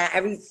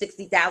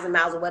 60,000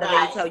 miles or whatever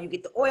they tell you,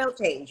 get the oil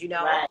change, you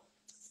know,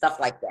 stuff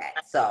like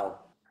that. So,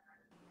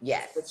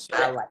 yes,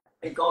 I like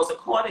it. Goes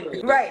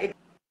accordingly. Right, it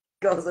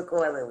goes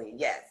accordingly,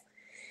 yes.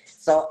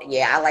 So,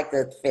 yeah, I like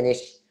to finish,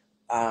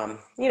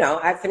 you know,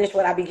 I finish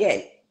what I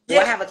begin. Do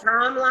I have a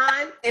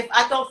timeline? If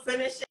I don't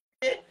finish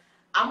it,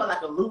 I'm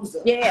like a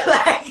loser. Yeah.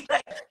 like,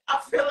 I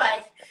feel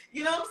like,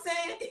 you know what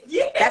I'm saying?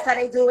 Yeah. That's how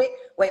they do it?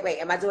 Wait,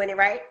 am I doing it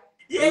right?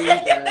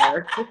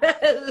 Yeah.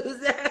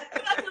 Loser.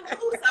 I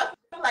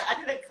feel like I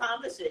didn't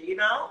accomplish it, you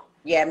know?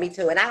 Yeah, me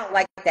too. And I don't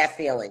like that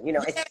feeling, you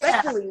know,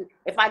 especially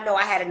if I know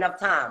I had enough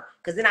time.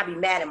 Because then I'd be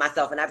mad at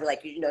myself and I'd be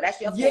like, you know, that's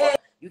your fault.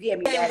 You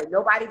can't be mad at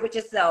nobody but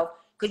yourself.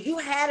 Because you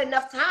had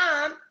enough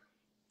time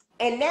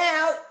and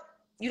now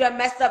you done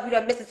messed up, you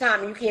done missed the time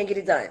and you can't get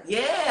it done.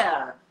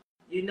 Yeah.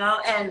 You know,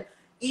 and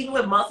even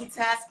with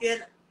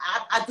multitasking,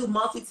 I do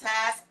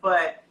multitask,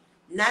 but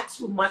not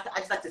too much. I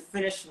just like to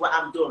finish what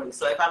I'm doing.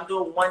 So if I'm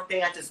doing one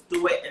thing, I just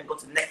do it and go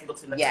to the next and go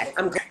to the next. Yes,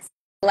 I'm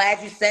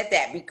glad you said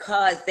that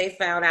because they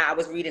found out, I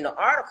was reading an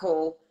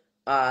article,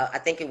 I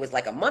think it was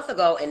like a month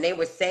ago, and they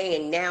were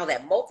saying now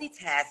that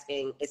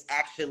multitasking is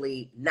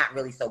actually not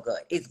really so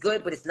good. It's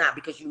good, but it's not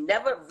because you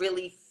never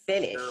really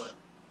finish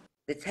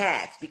the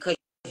task because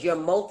you're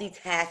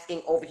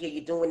multitasking over here.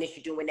 You're doing this,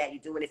 you're doing that,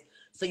 you're doing this.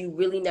 So you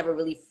really never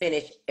really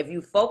finish. If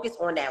you focus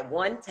on that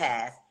one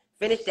task,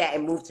 finish that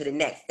and move to the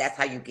next. That's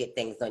how you get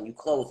things done. You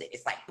close it.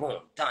 It's like,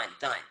 boom, done.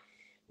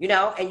 You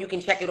know, and you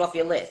can check it off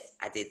your list.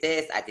 I did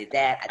this, I did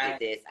that, I did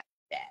this, I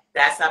did that.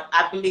 That's how,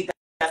 I believe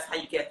that's how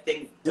you get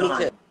things done.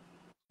 Me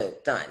too.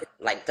 Done.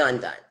 Like done.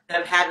 Instead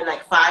of having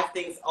like 5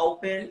 things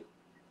open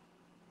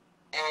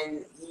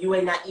and you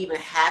ain't not even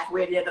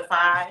halfway near the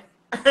 5.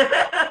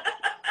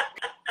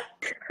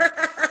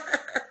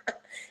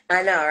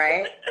 I know,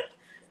 right?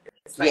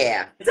 It's like,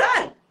 yeah.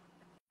 Done.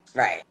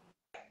 Right.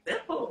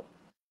 Simple.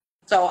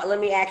 So let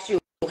me ask you,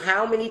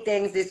 how many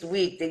things this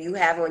week do you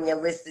have on your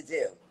list to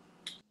do?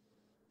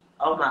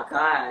 Oh my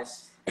gosh.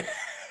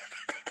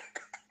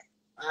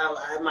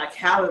 My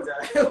calendar.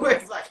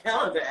 Where's my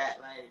calendar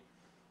at? Like,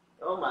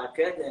 oh my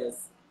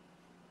goodness.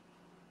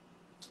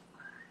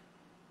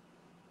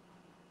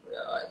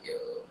 Where are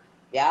you?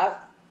 Yeah.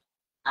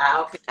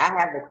 Okay. I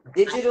have the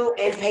digital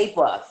and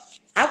paper.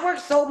 I work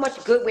so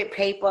much good with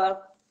paper.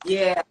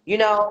 Yeah. You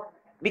know,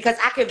 because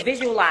I can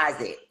visualize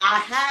it. I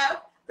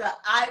have the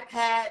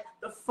iPad,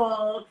 the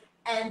phone,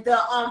 and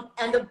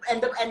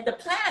the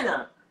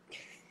planner.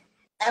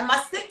 And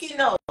my sticky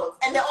notes,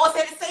 and they all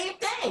say the same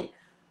thing.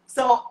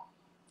 So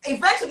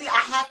eventually I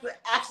have to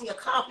actually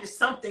accomplish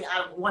something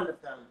out of one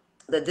of them.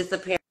 The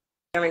disappearing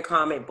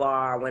comment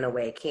bar went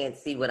away. Can't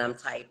see what I'm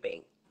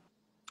typing.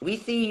 We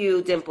see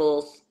you,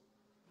 Dimples.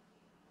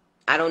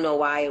 I don't know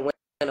why it went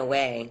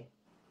away.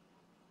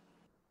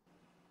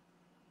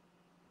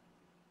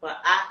 But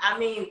I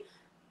mean,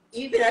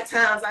 even at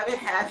times I've been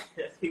having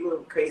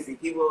people crazy.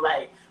 People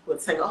like will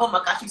tell me, oh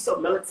my gosh, you're so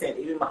militant.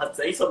 Even my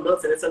husband, you're so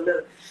militant, it's so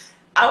militant.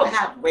 I would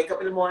have wake up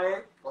in the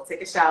morning, go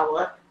take a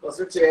shower, go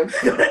to the gym,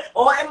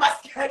 or in my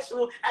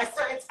schedule at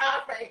certain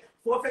time frame,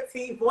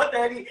 4:15,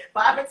 4:30,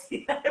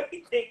 5:15,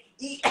 everything,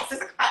 eat,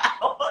 exercise,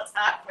 all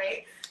time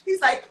frame.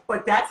 He's like,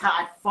 but that's how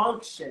I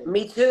function.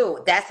 Me too.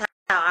 That's how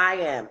I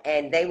am.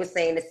 And they were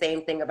saying the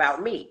same thing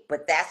about me,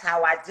 but that's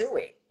how I do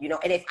it. You know,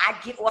 and if I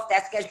get off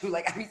that schedule,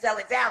 like I be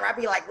telling down, I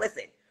be like,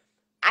 listen,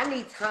 I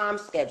need time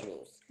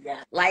schedules.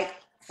 Yeah. Like,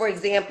 for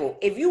example,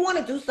 if you want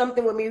to do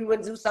something with me, we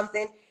want to do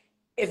something.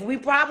 If we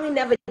probably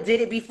never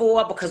did it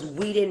before because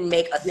we didn't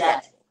make a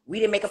schedule. We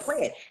didn't make a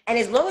plan. And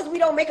as long as we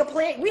don't make a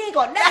plan, we ain't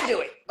gonna never do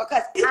it.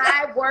 Because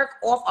I work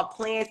off a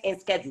plan and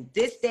schedule.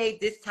 This day,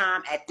 this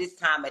time, at this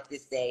time, at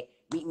this day.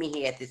 Meet me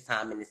here at this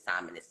time and this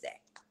time and this day.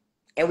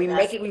 And we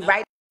make it, we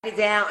write it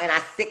down and I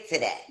stick to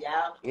that.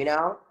 Yeah. You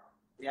know?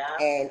 Yeah.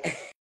 And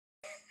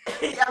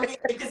I mean,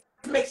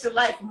 makes your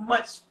life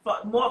much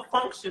more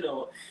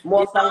functional.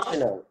 More you know?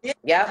 functional. Yeah.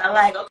 Yep. I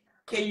like,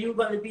 okay, you're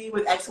going to be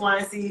with X, Y,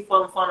 and Z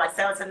from like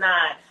 7 to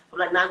 9. From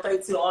like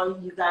 9:30 to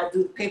all you got to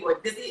do the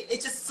paperwork.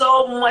 It's just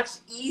so much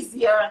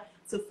easier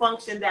to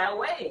function that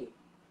way.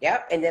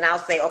 Yep. And then I'll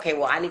say, okay,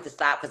 well, I need to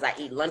stop because I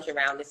eat lunch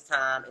around this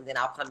time, and then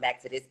I'll come back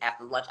to this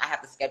after lunch. I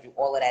have to schedule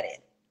all of that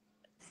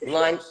in.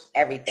 Lunch,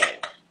 everything.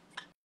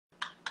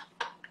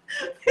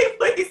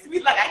 People used to be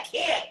like,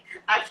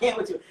 I can't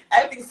with you.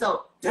 Everything's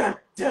so dun,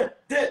 dun,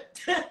 dun,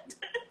 dun.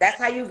 That's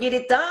how you get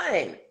it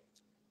done.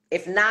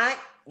 If not,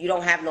 you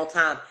don't have no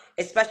time.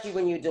 Especially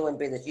when you're doing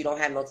business, you don't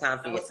have no time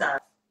for yourself.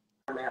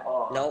 Time at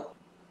all. Nope.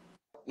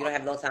 You don't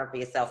have no time for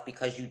yourself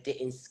because you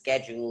didn't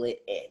schedule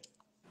it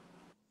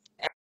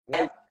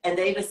in. And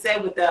they even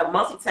said with the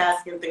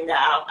multitasking thing that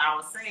I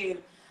was saying,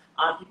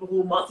 people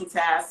who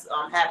multitask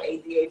have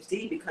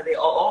ADHD because they're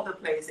all over the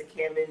place and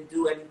can't even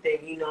do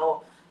anything, you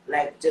know,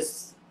 like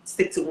just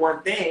stick to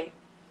one thing.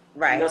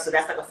 Right. You know, so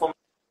that's like a form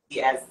of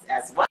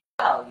as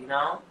well, you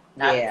know?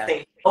 Not Yeah.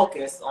 stay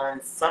focused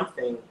on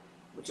something,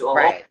 but you're all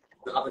right.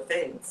 on other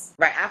things.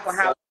 Right. For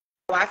how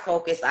I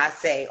focus, I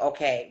say,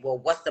 okay, well,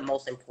 what's the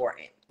most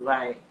important?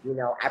 Right. You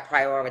know, I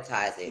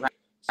prioritize it. Right.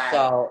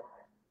 So,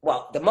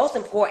 well, the most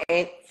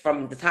important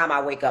from the time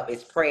I wake up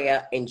is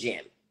prayer and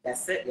gym.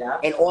 That's it, yeah.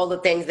 And all the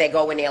things that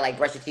go in there, like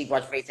brush your teeth,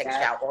 brush your face, take a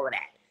shower, all of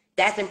that.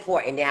 That's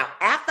important. Now,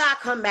 after I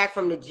come back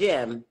from the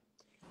gym,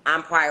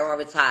 I'm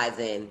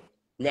prioritizing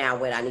now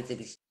when I need to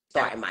be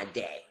starting my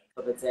day.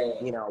 For the day.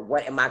 You know,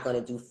 what am I going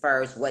to do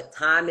first? What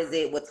time is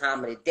it? What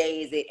time of the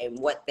day is it? And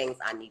what things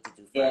I need to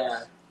do first.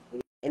 Yeah.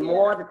 And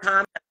more of the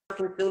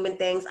time-consuming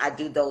things, I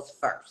do those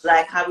first.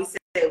 Like how we say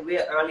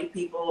we're early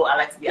people. I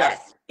like to be out.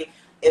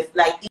 If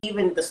like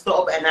even the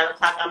store open at 9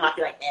 o'clock, I'm out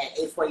there like at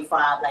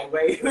 8:45, like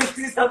ready. You know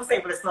what I'm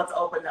saying, for the store to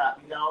open up.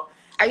 You know.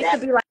 I used to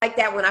be like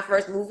that when I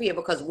first moved here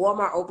because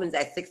Walmart opens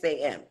at 6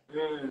 a.m.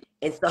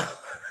 And so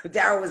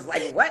Daryl was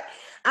like, what?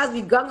 I was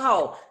be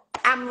gung-ho.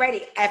 I'm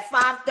ready at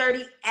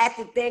 5:30 at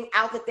the thing,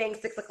 out the thing,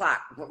 6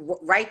 o'clock.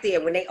 Right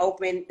there. When they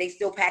open, they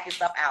still packing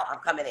stuff out. I'm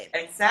coming in.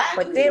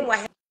 Exactly. But then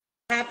what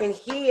happened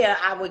here,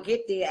 I would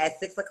get there at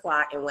 6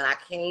 o'clock. And when I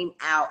came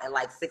out at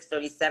like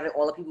 6:37,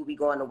 all the people be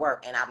going to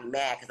work. And I'll be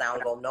mad because I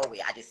don't go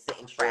nowhere. I just sit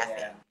in traffic.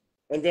 Yeah.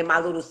 And then my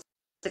little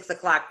 6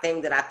 o'clock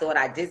thing that I thought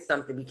I did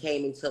something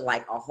became into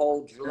like a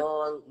whole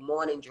long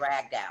morning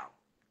dragged out.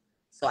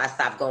 So I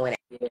stopped going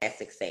at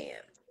 6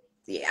 a.m.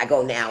 Yeah, I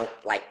go now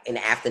like in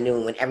the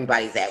afternoon when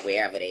everybody's at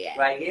wherever they at.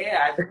 Right,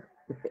 yeah.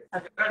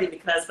 I early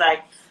because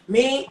like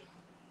me,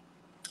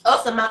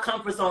 also my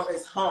comfort zone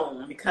is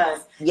home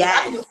because if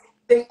I can do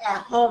things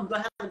at home,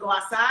 don't have to go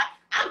outside,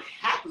 I'm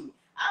happy.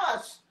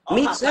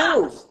 Me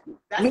too.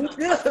 Me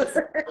too.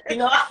 You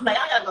know, I'm like,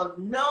 I gotta go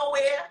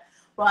nowhere.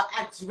 But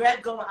I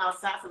dread going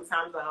outside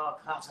sometimes. Like, oh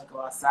gosh, I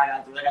go outside.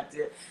 I do what I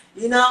do.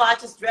 You know, I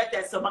just dread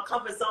that. So my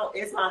comfort zone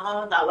is my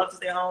home. I love to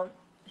stay home.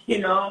 You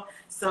know,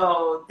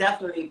 so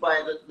definitely.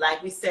 But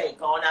like we say,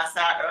 going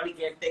outside early,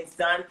 getting things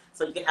done,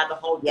 so you can have the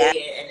whole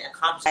day and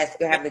accomplish. Yes,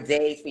 you have the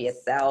days for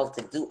yourself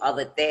to do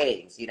other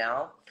things. You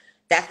know,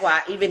 that's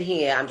why even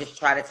here, I'm just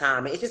trying to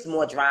time it. It's just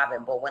more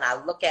driving. But when I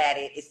look at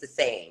it, it's the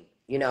same.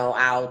 You know,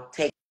 I'll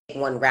take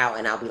one route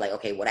and I'll be like,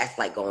 okay, well, that's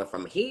like going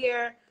from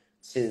here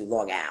to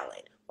Long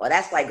Island. Well,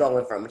 that's like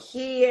going from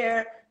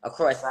here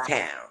across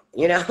town,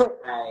 you know?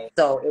 Right.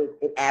 So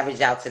it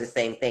averaged out to the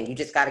same thing. You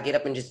just got to get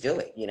up and just do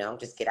it, you know?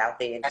 Just get out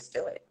there and just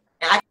do it.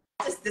 And I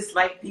just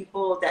dislike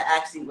people that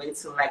actually wait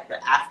till like the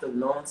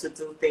afternoon to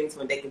do things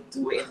when they can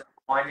do it in the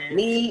morning.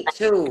 Me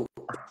too.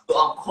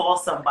 Or call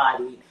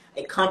somebody,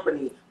 a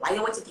company. Why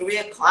you went to 3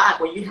 o'clock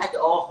when you had the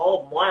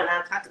whole morning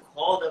 9 o'clock to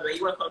call them? And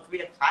you want to call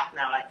 3 o'clock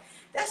now? Like,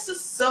 that's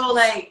just so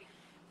like...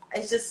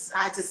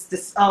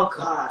 oh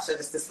gosh, I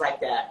just dislike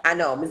that. I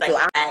know, me too.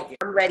 I'm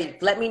ready.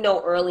 Let me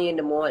know early in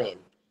the morning.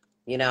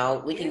 You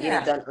know, we can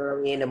get it done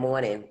early in the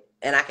morning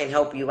and I can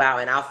help you out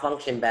and I'll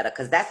function better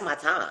because that's my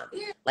time.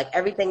 Yeah. Like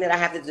everything that I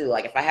have to do,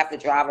 like if I have to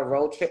drive a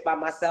road trip by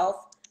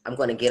myself, I'm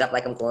going to get up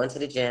like I'm going to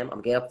the gym.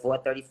 I'm going to get up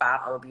 4:35.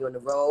 I'm going to be on the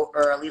road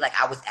early like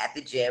I was at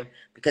the gym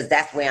because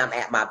that's where I'm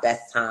at my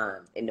best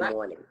time in the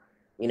morning.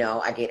 You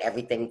know, I get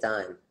everything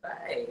done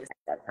at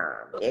that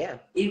time. Yeah.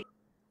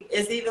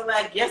 It's even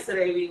like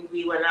yesterday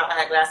we went out, I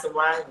had a glass of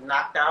wine,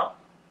 knocked out.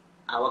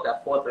 I woke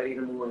up 4:30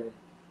 in the morning.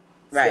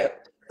 Right.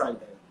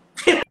 Sunday.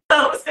 You know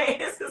what I'm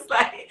saying? It's just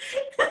like...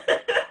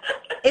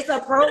 it's a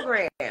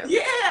program.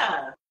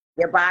 Yeah.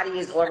 Your body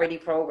is already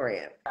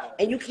programmed.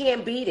 And you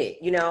can't beat it,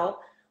 you know?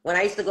 When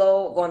I used to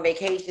go on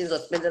vacations or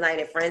spend the night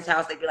at a friend's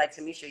house, they'd be like,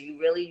 Tamesha, you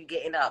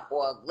getting up?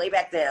 Or lay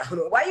back down.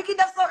 Why you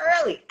getting up so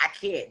early? I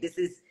can't. This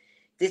is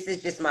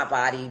just my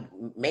body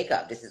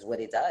makeup. This is what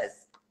it does.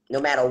 No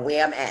matter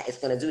where I'm at, it's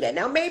going to do that.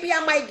 Now, maybe I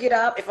might get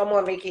up if I'm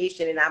on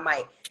vacation and I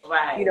might,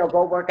 you know,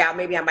 go work out.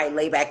 Maybe I might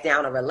lay back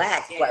down and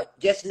relax. Yeah. But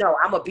just know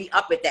I'm going to be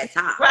up at that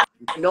time. Right.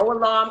 No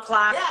alarm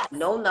clock,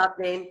 no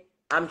nothing.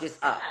 I'm just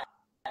up.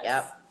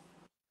 Yep.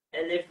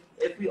 And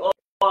if we all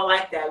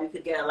like that, we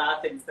could get a lot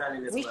of things done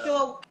in this world. We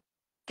sure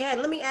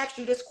can. Let me ask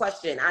you this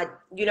question.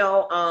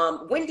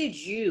 When did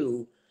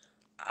you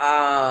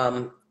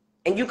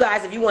And you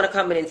guys, if you want to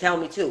come in and tell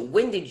me too,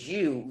 when did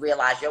you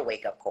realize your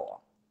wake up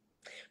call?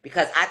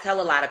 Because I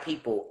tell a lot of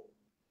people,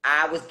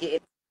 I was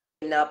getting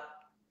up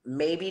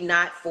maybe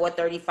not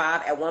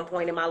 4:35 at one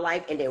point in my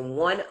life, and then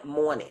one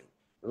morning,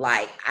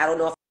 like I don't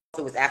know if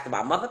it was after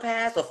my mother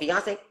passed or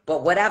fiance,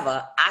 but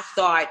whatever, I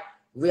started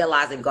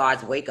realizing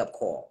God's wake up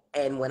call.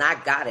 And when I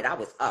got it, I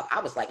was up.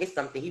 I was like, it's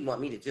something He want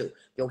me to do.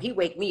 Yo, He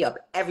wake me up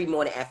every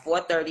morning at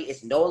 4:30.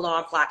 It's no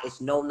alarm clock. It's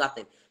no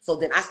nothing. So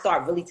then I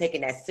start really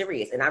taking that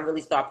serious, and I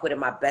really start putting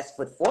my best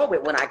foot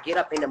forward when I get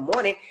up in the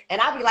morning,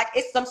 and I'll be like,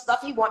 it's some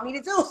stuff He want me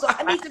to do. So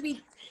I need to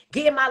be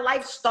getting my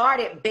life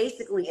started,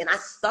 basically, and I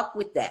stuck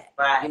with that.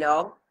 Right. You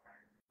know,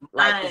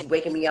 like He's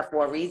waking me up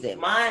for a reason.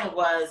 Mine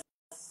was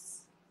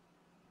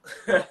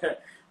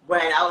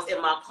when I was in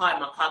my car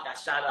got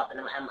shot up, and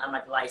I'm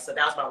at the light. So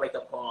that was my wake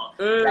up call.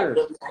 Like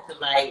looking at the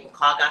light, the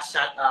car got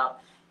shot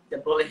up, the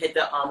bullet hit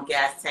the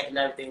gas tank and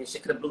everything.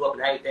 Shit could have blew up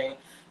and everything.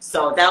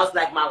 So that was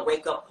like my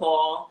wake up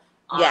call.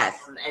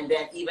 Yes. And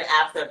then even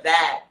after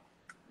that,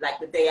 like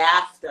the day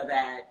after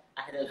that,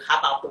 I had to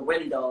hop out the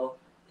window,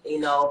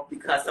 you know,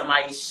 because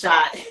somebody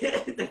shot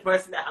the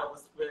person that I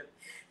was with.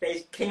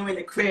 They came in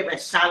the crib and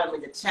shot him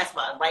in the chest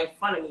right in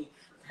front of me.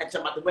 I had to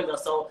jump out the window.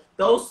 So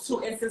those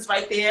two instances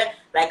right there,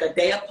 like a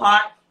day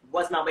apart,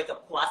 was my wake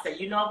up call. I said,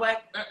 you know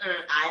what?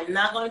 I'm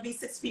not going to be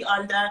 6 feet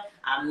under.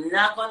 I'm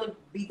not going to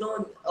be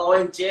doing or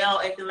in jail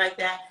or anything like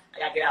that. I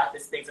got to get out of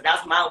this thing. So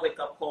that's my wake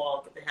up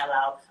call. Get the hell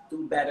out.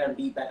 Do better and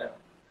be better.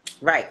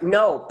 Right.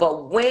 No,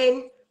 but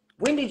when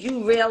did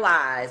you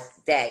realize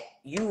that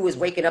you was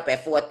waking up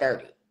at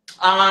 4:30?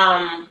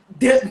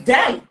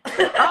 Then.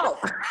 Oh.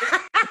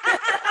 I'm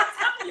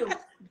telling you,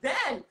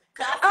 then.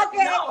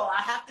 Okay. No,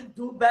 I have to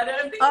do better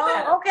and be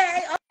better. Oh,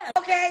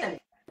 okay.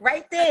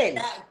 Right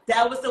then.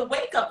 That was the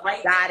wake up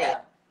right Got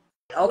there.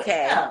 it.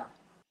 Okay. Yeah.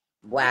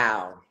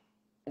 Wow.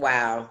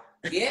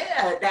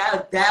 Yeah,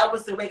 that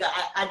was the wake up.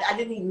 I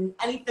didn't need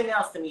anything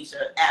else,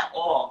 Tamesha, at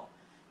all.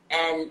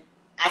 And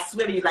I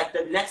swear to you, like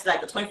the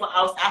 24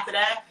 hours after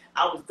that,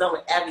 I was done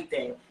with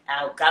everything.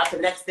 And I got up the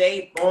next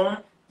day, boom,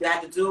 you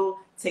had to do,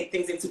 take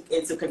things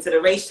into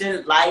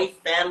consideration, life,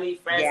 family,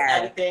 friends,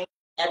 everything.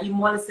 Every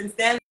morning since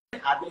then,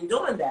 I've been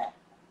doing that.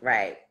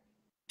 Right.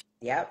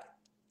 Yep.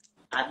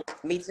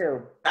 Me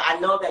too. I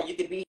know that you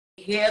could be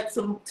here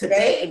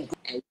today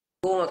and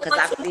going, because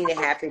I've seen it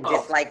happen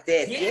just like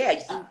this.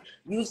 Yeah,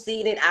 you've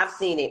seen it, I've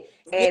seen it.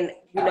 And,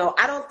 you know,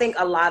 I don't think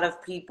a lot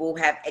of people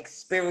have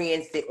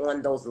experienced it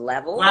on those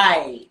levels.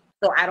 Right.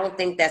 So I don't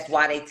think that's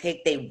why they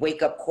take their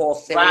wake up call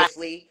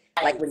seriously.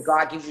 Right. Like when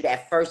God gives you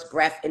that first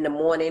breath in the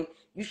morning,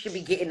 you should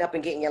be getting up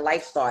and getting your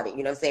life started. You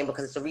know what I'm saying?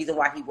 Because it's the reason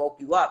why He woke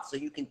you up, so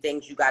you can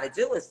things you got to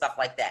do and stuff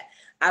like that.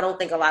 I don't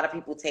think a lot of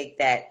people take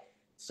that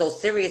so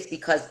serious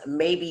because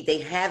maybe they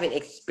haven't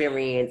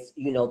experienced,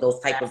 you know, those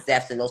type of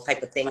deaths and those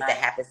type of things that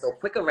happen so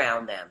quick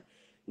around them.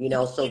 You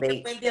know, so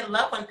when their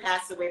loved one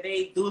passed away,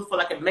 they do it for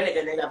like a minute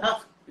and they're like,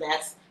 oh,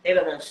 next. They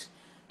don't know.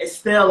 It's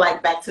still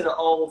like back to the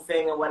old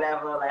thing or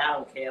whatever. Like, I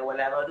don't care,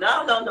 whatever.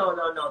 No.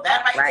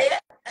 That right there,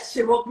 that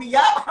shit woke me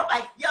up. I'm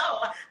like, yo,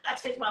 I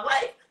changed my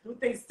life. Do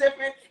things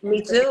different.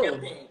 Me too.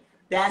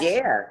 That's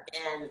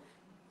and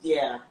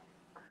yeah.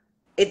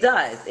 It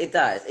does.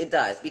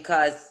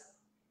 Because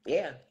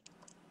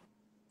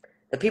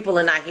the people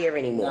are not here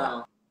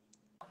anymore.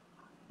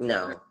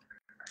 No.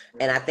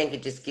 And I think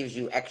it just gives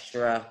you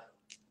extra.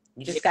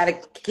 You just got to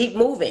keep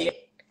moving.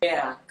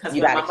 Yeah, because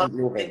you got to keep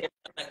moving.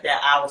 Like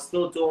that, I was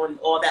still doing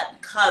all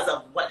that because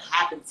of what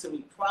happened to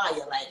me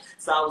prior. Like,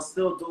 so I was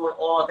still doing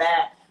all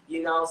that,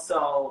 you know.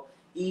 So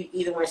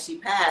even when she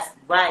passed,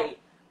 right?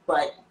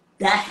 But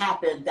that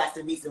happened. That's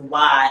the reason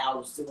why I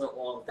was doing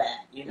all of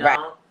that, you know.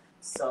 Right.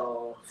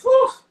 So,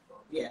 whew,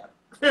 yeah.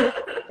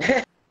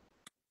 That's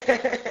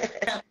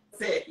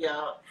it,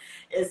 yo.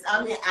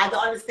 I mean, I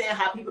don't understand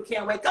how people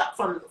can't wake up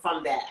from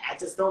that. I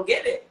just don't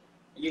get it.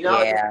 You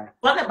know, yeah.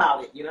 Fun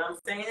about it. You know what I'm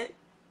saying?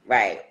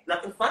 Right.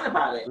 Nothing fun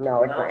about it.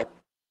 No, it's not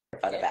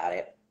fun about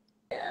it.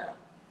 Yeah.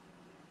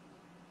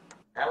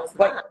 That was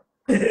fun.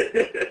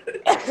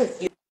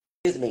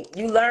 Excuse me.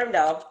 You learn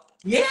though.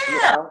 Yeah.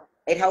 You know,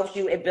 it helps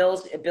you. It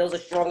builds a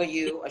stronger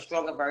you, a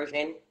stronger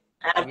version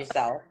of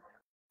yourself.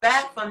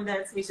 Back from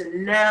that, we should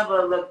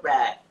never look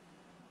back.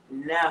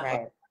 Never.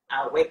 Right.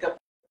 I wake up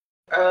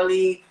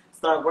early,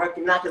 start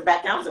working. Not because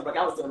back then I was at work.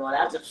 I was doing all that.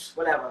 I was just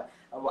whatever.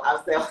 I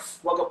was there.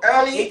 Woke up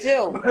early. Me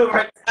too.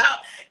 Worked out.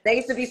 They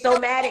used to be so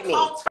mad at me.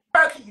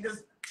 Turkey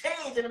just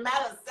changed in a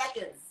matter of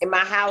seconds. In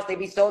my house, they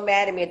be so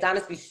mad at me.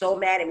 Adonis be so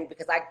mad at me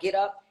because I get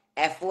up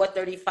at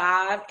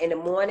 4:35 in the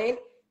morning,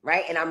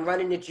 right? And I'm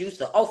running the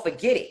juicer. Oh,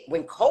 forget it.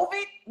 When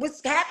COVID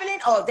was happening,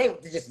 they were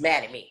just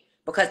mad at me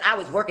because I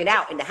was working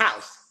out in the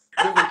house.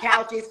 Moving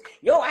couches.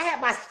 Yo, I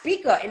had my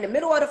speaker in the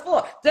middle of the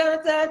floor.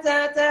 Dun, dun,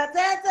 dun, dun,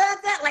 dun, dun,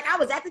 dun, like I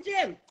was at the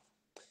gym.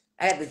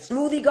 I had the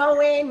smoothie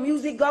going,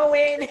 music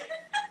going,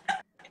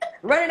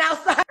 running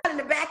outside in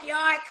the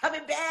backyard,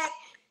 coming back.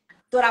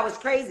 thought I was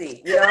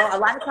crazy. You know, a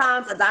lot of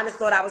times Adonis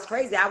thought I was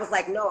crazy. I was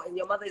like, no, and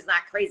your mother is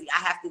not crazy. I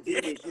have to do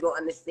this. You don't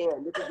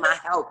understand. This is my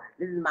health.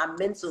 This is my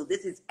mental.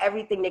 This is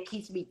everything that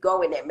keeps me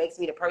going, that makes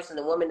me the person,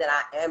 the woman that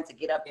I am, to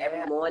get up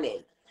every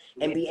morning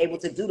and be able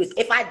to do this.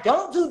 If I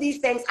don't do these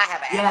things, I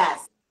have an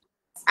attitude.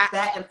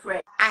 That and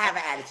pray. I have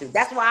an attitude.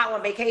 That's why I'm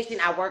on vacation.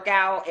 I work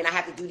out and I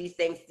have to do these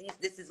things.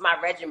 This is my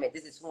regimen.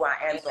 This is who I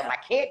am. So if I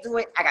can't do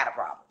it, I got a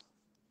problem.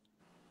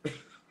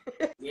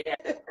 Yeah.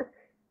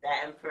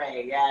 That and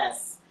pray.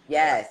 Yes.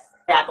 Yes.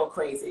 I go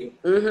crazy.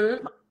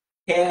 Mm-hmm.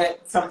 Yeah,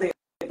 something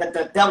that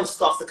the devil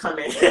starts to come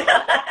in.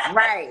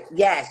 Right.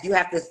 Yes. You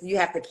have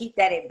to keep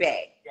that at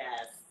bay.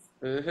 Yes.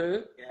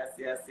 Mm-hmm.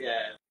 Yes.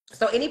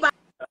 So anybody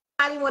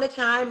want to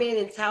chime in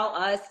and tell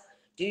us,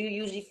 do you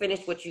usually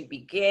finish what you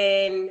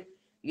begin?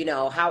 You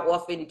know, how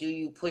often do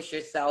you push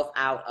yourself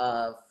out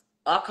of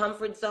a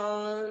comfort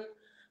zone?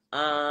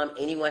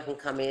 Anyone can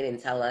come in and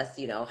tell us,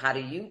 you know, how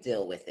do you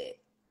deal with it?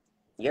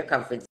 Your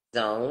comfort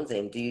zones,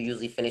 and do you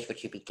usually finish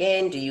what you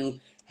begin? Do you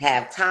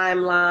have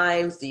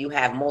timelines? Do you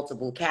have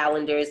multiple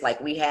calendars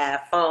like we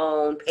have?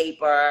 Phone,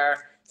 paper,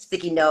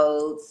 sticky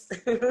notes.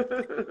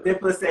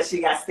 Dimple says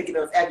she got sticky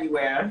notes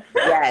everywhere.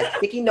 Yes,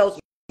 sticky notes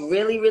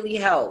really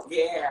help.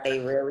 Yeah. They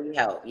really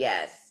help.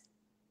 Yes.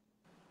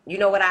 You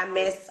know what I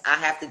miss? I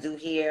have to do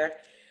here.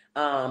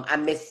 I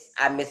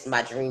miss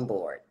my dream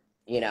board.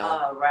 You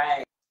know. Oh,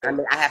 right.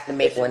 I have to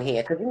make one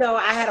here because, you know,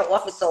 I had an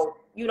office, so,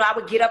 you know, I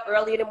would get up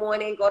early in the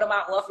morning, go to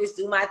my office,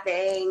 do my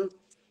thing,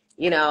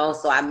 you know,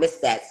 so I miss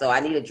that. So I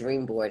need a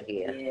dream board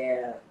here.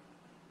 Yeah.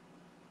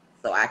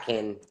 So I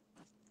can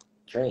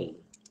dream.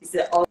 He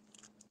said, oh,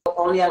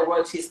 only at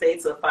work she stayed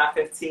till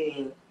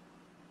 5:15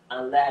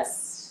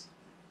 unless,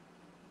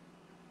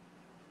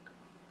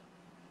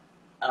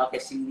 okay,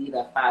 she leave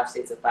at 5,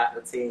 stay till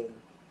 5:15.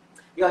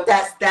 Yo,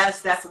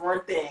 that's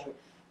one thing.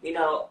 You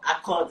know, I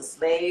call it the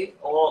slave,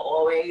 or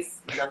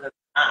always, you know,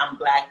 I'm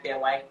black, they're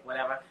white,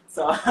 whatever.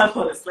 So I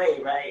call it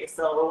slave, right?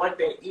 So one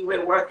thing,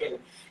 even working,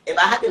 if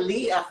I had to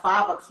leave at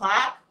 5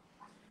 o'clock,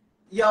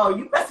 yo,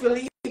 you best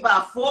believe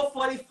by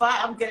 4:45,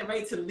 I'm getting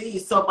ready to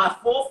leave. So by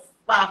 4:49,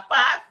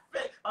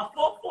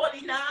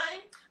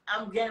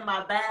 I'm getting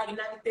my bag and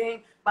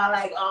everything. By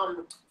like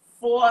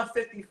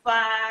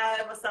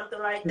 4:55 or something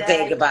like that.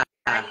 Say goodbye.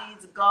 I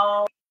need to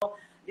go.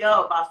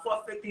 Yo, by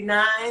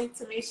 4:59,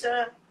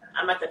 Tamesha,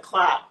 I'm at the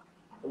clock,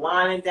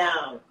 winding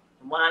down.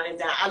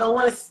 I don't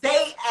want to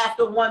stay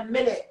after 1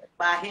 minute.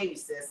 But I hear you,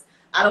 sis.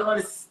 I don't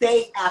want to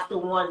stay after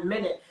 1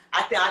 minute.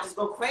 I think I just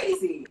go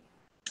crazy.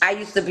 I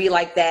used to be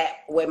like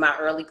that with my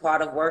early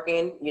part of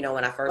working, you know,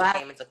 when I first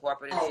came into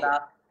corporate and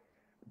stuff.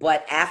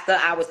 But after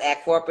I was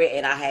at corporate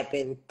and I had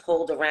been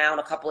pulled around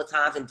a couple of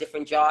times in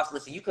different jobs,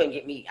 listen, you couldn't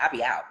get me. I'd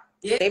be out.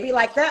 Yeah. They'd be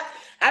like that.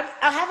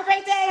 I'll have a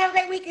great day. Have a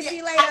great weekend. See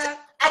you later.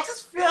 I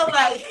just feel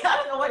like, I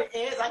don't know what it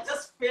is. I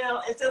just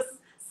feel it's just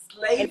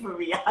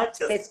slavery.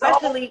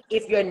 Especially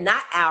if you're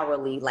not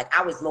hourly, like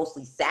I was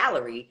mostly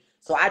salary.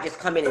 So I just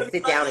come in and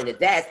sit down in the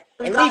desk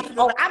and leave.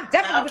 Oh, I'm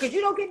definitely, because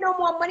you don't get no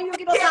more money. You don't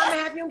get no time and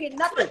a half. You don't get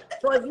nothing.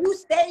 So if you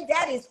stay,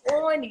 that is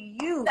on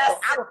you. So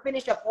I will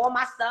finish up all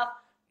my stuff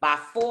by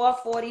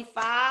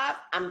 4:45.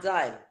 I'm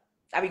done.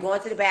 I'll be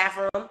going to the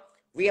bathroom,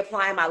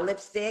 reapplying my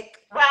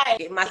lipstick,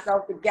 getting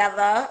myself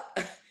together.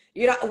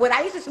 You know, when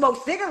I used to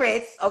smoke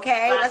cigarettes,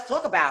 okay, let's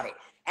talk about it.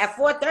 At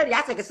 4:30,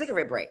 I took a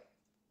cigarette break.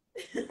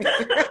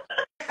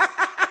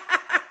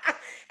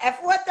 At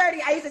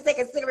 4:30, I used to take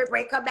a cigarette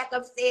break, come back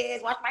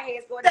upstairs, wash my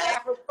hands, go in the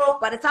bathroom.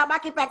 By the time I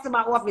get back to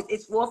my office,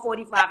 it's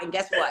 4:45, and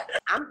guess what?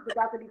 I'm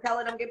about to be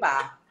telling them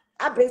goodbye.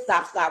 I've been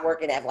start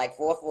working at like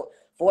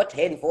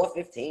 4:10,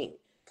 4:15.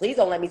 Please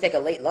don't let me take a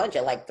late lunch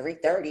at like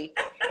 3:30.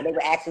 And they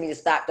were asking me to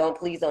stop.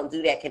 Please don't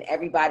do that. Can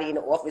everybody in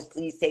the office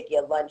please take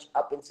your lunch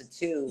up into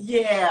 2?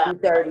 Yeah.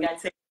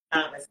 2:30.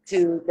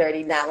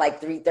 2:30, not like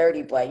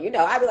 3:30. But, you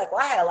know, I'd be like,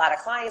 well, I had a lot of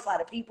clients, a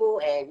lot of people,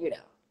 and, you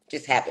know,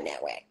 just happened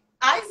that way.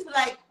 I used to be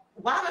like,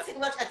 why am I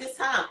taking lunch at this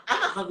time?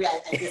 I'm not hungry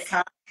at this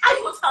time. How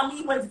you gonna tell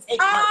me when to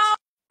take lunch?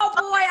 Oh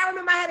boy, I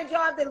remember I had a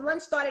job that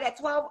lunch started at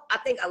 12, I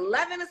think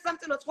 11 or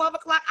something, or 12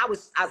 o'clock. I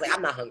was like,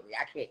 I'm not hungry.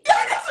 I can't.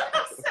 Yeah, that's what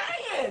I'm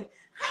saying.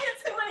 How you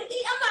take money to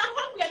eat? I'm not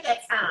hungry at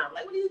that time.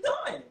 Like, what are you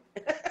doing?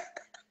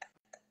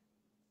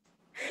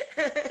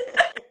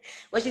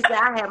 Well, she said,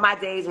 I had my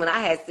days when I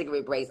had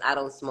cigarette breaks. I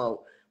don't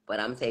smoke, but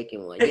I'm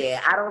taking one.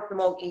 Yeah, I don't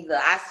smoke either.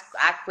 I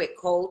quit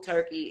cold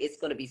turkey. It's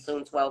going to be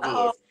soon 12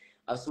 years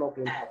of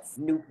smoking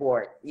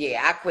Newport.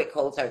 Yeah, I quit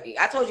cold turkey.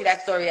 I told you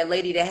that story. A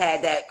lady that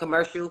had that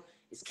commercial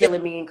is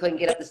killing me and couldn't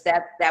get up the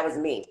steps. That was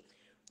me.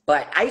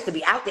 But I used to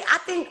be out there. I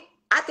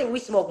think we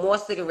smoked more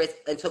cigarettes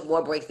and took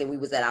more breaks than we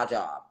was at our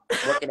job,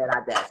 working at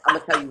our desk. I'm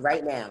going to tell you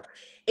right now.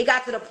 It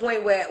got to the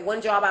point where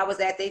one job I was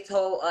at, they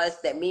told us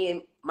that me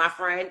and my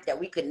friend, that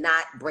we could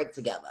not break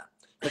together.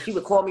 But she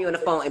would call me on the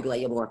phone and be like,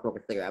 yeah, we're going to smoke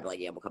a cigarette. I'd be like,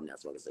 yeah, I'm going to come down and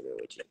smoke a cigarette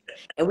with you.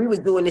 And we was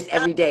doing this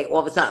every day,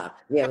 all the time.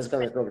 Yeah, I was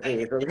coming to smoke a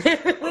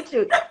cigarette with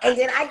you. And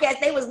then I guess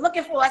they was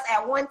looking for us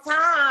at one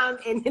time,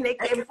 and then they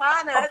couldn't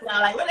find us.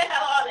 Like, where the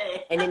hell are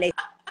they? And then they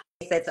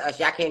said to us,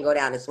 y'all can't go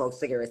down and smoke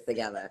cigarettes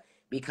together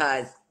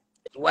because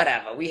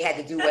whatever. We had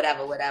to do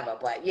whatever.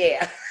 But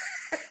yeah.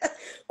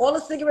 All the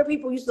cigarette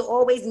people used to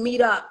always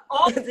meet up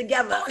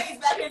together. Always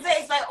back in the day,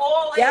 it's like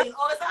always, Yep.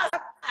 always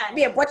outside.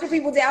 Yeah, a bunch of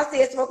people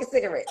downstairs smoking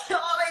cigarettes.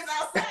 Always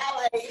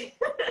outside, like.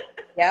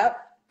 Yep.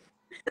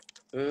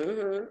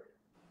 Mm-hmm.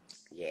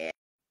 Yeah.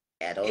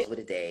 Yeah, those were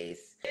the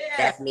days. Yeah.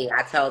 That's me.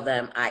 I tell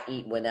them I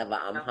eat whenever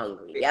I'm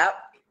hungry. Yep.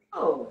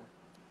 Oh.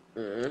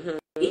 Mm-hmm.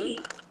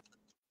 Eat.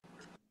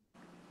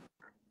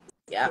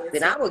 Yep.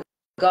 Then I would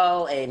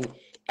go and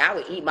I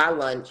would eat my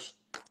lunch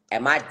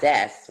at my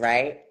desk,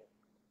 right?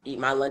 Eat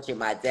my lunch at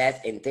my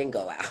desk and then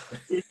go out.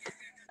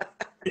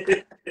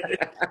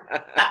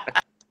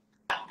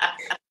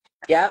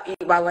 Yep,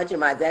 eat my lunch at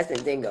my desk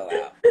and then go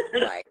out.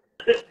 Like,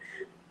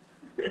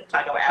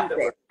 I go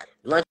afterwards.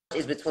 Lunch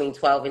is between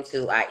 12 and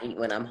 2. I eat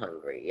when I'm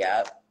hungry.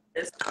 Yep.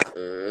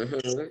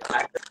 Mm-hmm.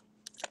 I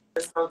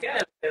just don't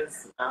get it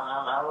because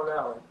I don't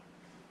know.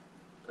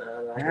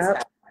 I just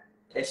have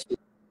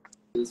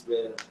issues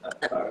with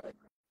authority.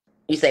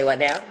 You say what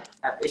now?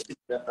 I have issues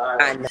with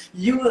authority. I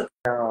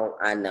know.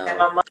 I know. And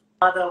my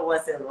mother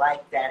wasn't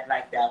like that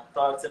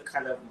authoritative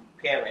kind of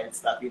parent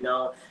stuff, you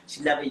know.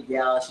 She never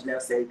yelled. She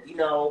never said, you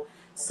know.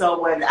 So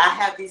when I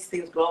have these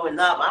things growing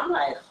up, I'm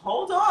like,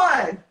 hold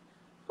on.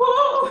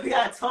 Woo, we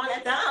gotta tone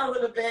that down a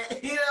little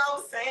bit. You know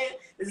what I'm saying?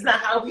 This is not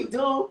how we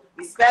do.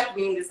 Respect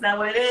me. It's not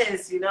what it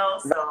is, you know?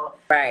 So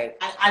right.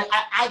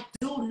 I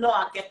do know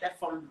I get that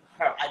from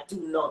her. I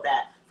do know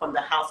that from the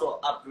household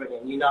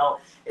upbringing, you know?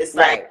 It's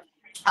like,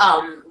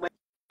 when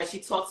she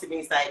talks to me,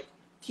 it's like,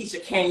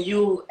 Keisha, can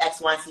you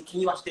X, Y, and Z?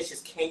 Can you wash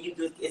dishes? Can you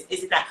do this?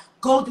 Is it that?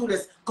 Go do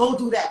this. Go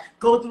do that.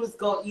 Go do this.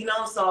 Go, you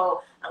know?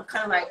 So I'm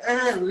kind of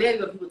like, leery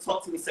when people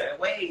talk to me certain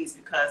ways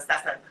because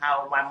that's not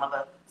how my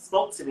mother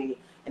spoke to me.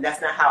 And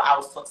that's not how I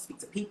was taught to speak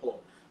to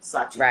people. So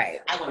I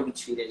want to be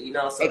treated, you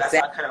know? So that's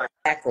why I kind of like.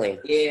 Exactly.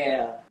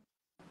 Yeah.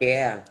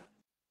 Yeah.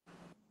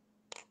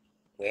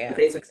 Yeah,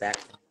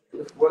 exactly.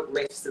 Work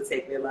late, still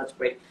take their lunch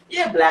break.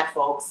 Yeah, black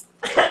folks.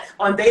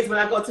 On days when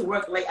I go to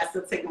work late, I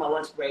still take my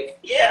lunch break.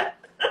 Yeah.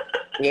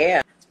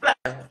 Yeah.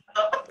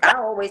 I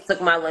always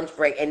took my lunch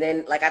break, and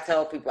then, like I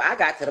tell people, I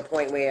got to the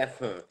point where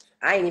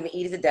I ain't even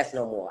eat at the desk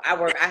no more. I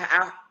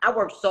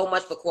work so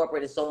much for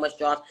corporate and so much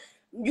jobs.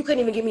 You couldn't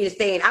even get me to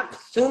stay in. As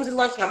soon as it's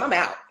lunchtime, I'm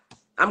out.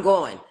 I'm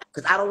going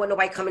because I don't want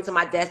nobody coming to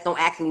my desk. Don't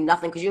ask me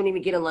nothing because you don't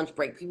even get a lunch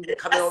break. People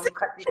come over,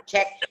 cut this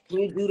check. Can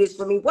you do this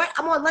for me? What?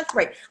 I'm on lunch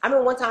break. I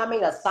remember one time I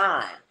made a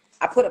sign.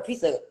 I put a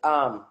piece of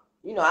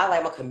you know,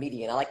 I'm a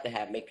comedian. I like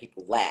to make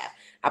people laugh.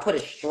 I put a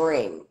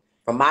string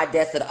from my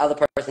desk to the other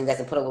person's desk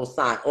and put a little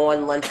sign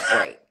on lunch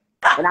break.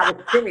 And I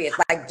was serious.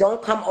 Like,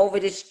 don't come over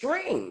this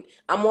string.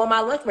 I'm on my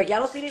lunch break.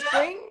 Y'all don't see this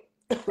string?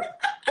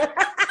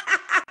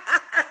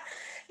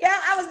 Yeah,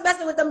 I was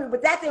messing with them,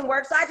 but that didn't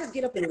work. So I just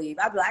get up and leave.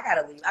 I'd be like, I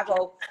gotta leave. I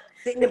go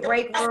sit in the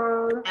break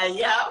room and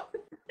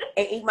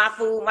eat my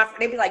food.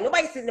 They be like,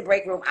 nobody sit in the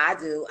break room. I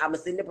do. I'm gonna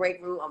sit in the break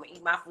room. I'm gonna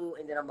eat my food,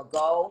 and then I'm gonna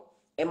go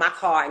in my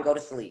car and go to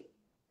sleep.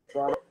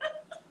 So I'm in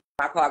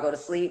my car, go to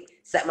sleep,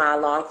 set my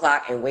alarm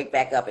clock, and wake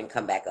back up and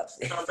come back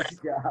upstairs.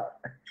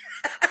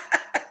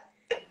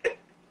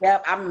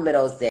 Yep, I remember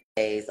those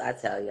days. I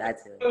tell you, I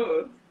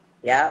do.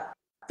 Yep,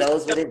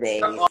 those were the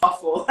days.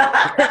 Awful.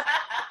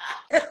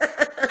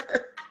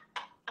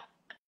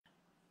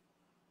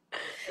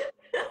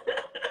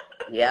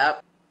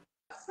 Yep.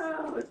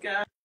 Oh my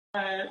God.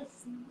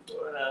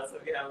 What else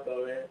we have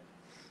going?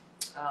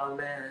 Oh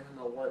man, I don't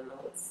know what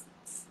notes.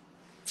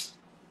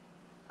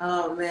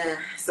 Oh man.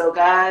 So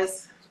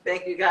guys,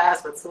 thank you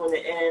guys for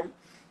tuning in.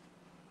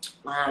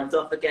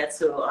 Don't forget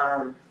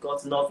to go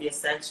to Novei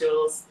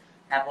Essentials.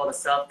 Have all the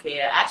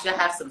self-care. Actually, I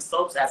have some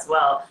soaps as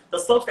well. The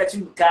soaps that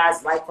you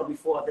guys like from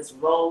before. This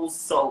rose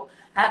soap.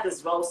 I have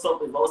this rose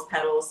soap with rose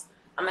petals.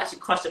 I'm actually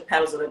crush the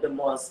petals a little bit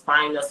more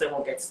spineless so it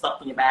won't get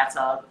stuck in your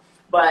bathtub.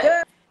 But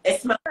it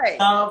smells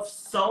of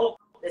soap.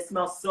 It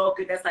smells so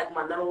good. That's like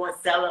my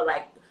 #1 seller.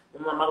 Like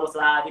when my mother was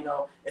alive, you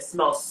know, it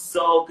smells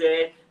so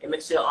good. It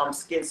makes your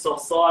skin so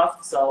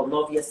soft. So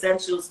Novei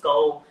Essentials,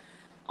 go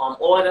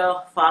order,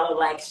 follow,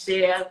 like,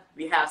 share.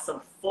 We have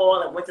some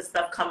fall and winter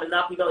stuff coming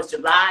up. You know, it's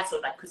July, so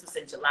it's like Christmas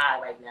in July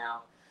right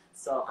now.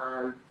 So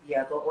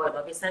yeah, go order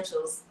Novei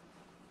Essentials.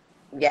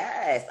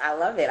 Yes, I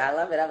love it. I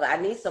love it. I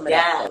need some of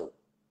that soap.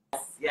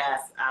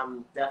 Yes,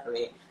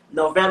 definitely.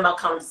 November, I'm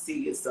coming to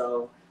see you,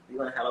 so we're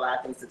going to have a lot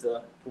of things to do.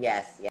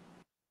 Yes, we're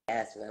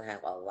going to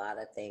have a lot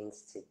of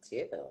things to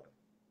do.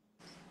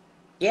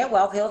 Yeah,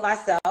 well, heal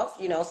thyself,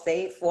 you know,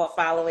 stay for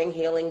following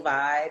healing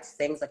vibes.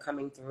 Things are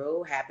coming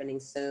through, happening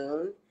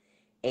soon.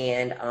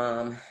 And,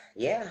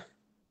 yeah.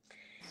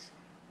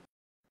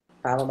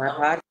 Follow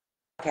my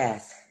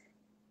podcast.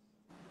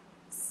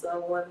 So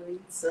what are we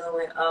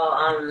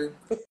doing?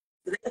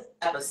 Today's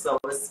episode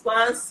is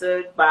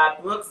sponsored by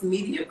Brooks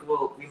Media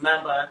Group.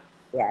 Remember,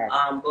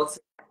 go to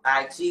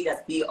IG,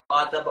 that's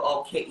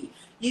BROOKE.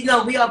 You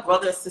know, we are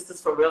brothers and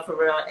sisters for real,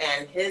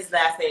 and his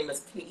last name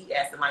is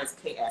KES and mine is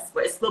KS,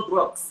 but it's still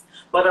Brooks.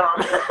 But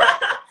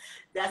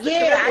that's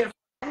I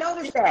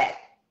noticed that.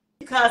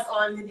 Because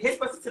on his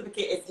birth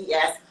certificate it's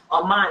ES,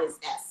 on mine is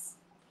S.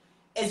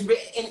 it's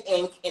written in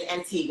ink in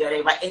Antigua.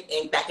 They write in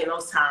ink back in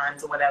those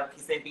times or whatever,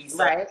 because they'd be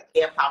so Right.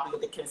 popular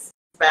they can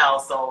spell.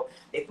 So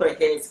they put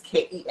his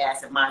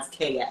K-E-S and mine's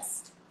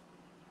K-S.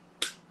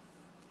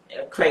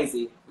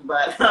 Crazy.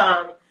 But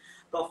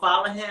go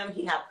follow him.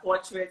 He have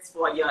portraits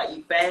for your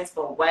events,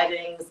 for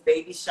weddings,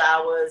 baby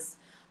showers,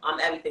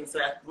 everything. So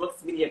that's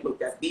Brooks Media Group.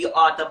 That's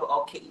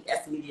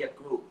BROOKES Media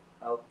Group.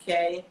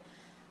 Okay.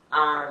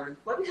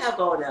 What do we have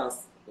going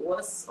else?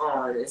 What's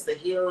on? It's the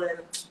Healing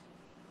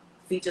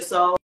Feature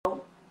Soul.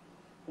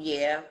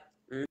 Yeah.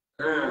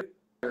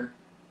 Mm-hmm.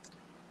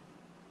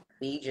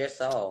 Feed your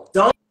soul.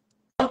 Don't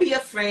be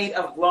afraid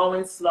of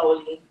growing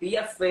slowly. Be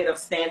afraid of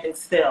standing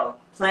still.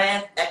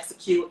 Plan,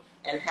 execute,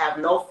 and have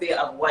no fear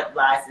of what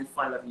lies in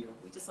front of you.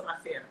 We just are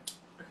not fear.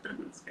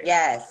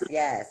 Yes,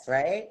 yes,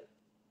 right?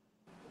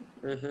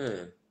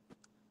 Mm-hmm.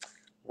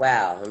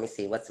 Wow, let me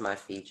see. What's my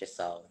feed your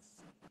soul?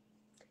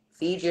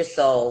 Feed your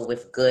soul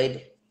with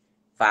good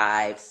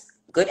vibes,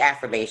 good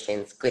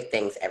affirmations, good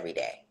things every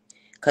day.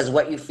 Because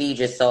what you feed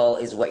your soul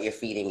is what you're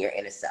feeding your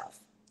inner self.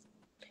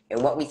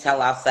 And what we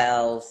tell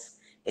ourselves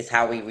is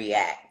how we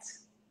react.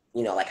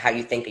 You know, like how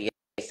you think of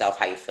yourself,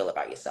 how you feel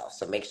about yourself.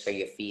 So make sure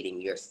you're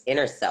feeding your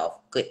inner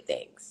self good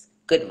things,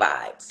 good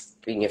vibes.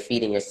 And you're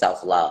feeding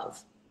yourself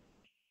love.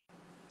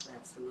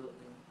 Absolutely.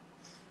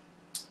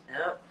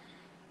 Yep.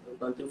 We're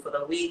going to do for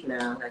the week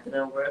now. I can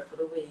know word for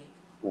the week.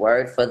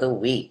 Word for the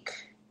week.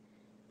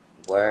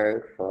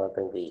 Word for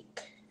the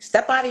week.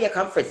 Step out of your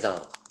comfort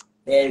zone.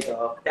 There you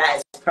go. That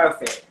is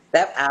perfect.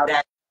 Step out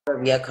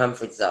of your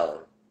comfort zone.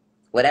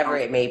 Whatever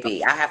it may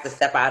be. I have to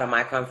step out of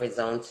my comfort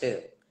zone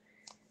too.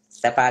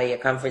 Step out of your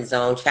comfort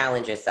zone.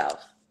 Challenge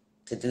yourself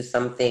to do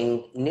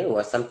something new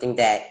or something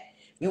that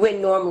you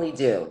wouldn't normally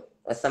do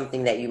or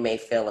something that you may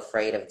feel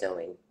afraid of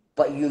doing.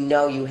 But you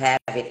know you have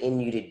it in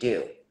you to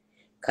do.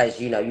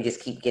 Because, you know, you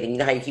just keep getting, you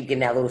know how you keep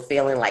getting that little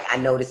feeling like, I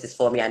know this is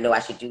for me, I know I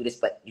should do this,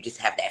 but you just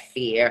have that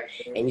fear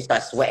and you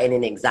start sweating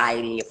and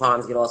anxiety and your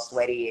palms get all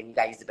sweaty and you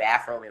got to use the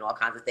bathroom and all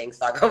kinds of things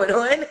start going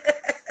on.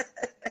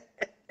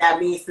 That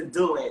means to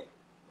do it.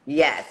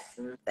 Yes,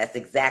 that's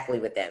exactly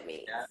what that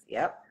means.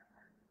 Yeah. Yep.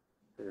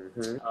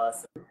 Mm-hmm.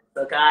 Awesome.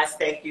 So, guys,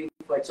 thank you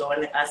for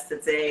joining us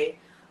today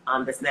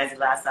on the Snazzy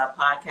Lifestyle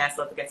Podcast.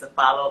 Don't forget to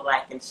follow,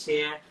 like, and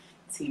share.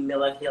 T.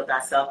 Miller, Heal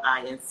Thyself,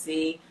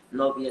 INC,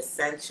 Novei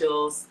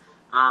Essentials,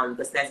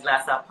 the Snazzy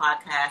Lifestyle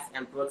Podcast,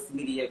 and Brooks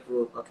Media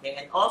Group. Okay,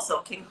 and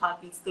also King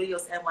Heartbeat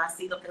Studios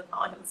NYC. Don't forget to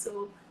follow him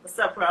too. What's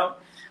up, bro?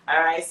 All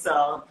right.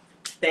 So,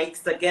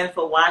 thanks again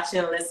for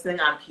watching, listening.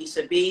 I'm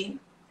Keisha B.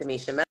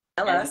 Tamesha And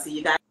Miller. we'll see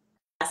you guys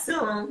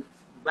soon.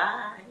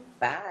 Bye.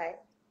 Bye.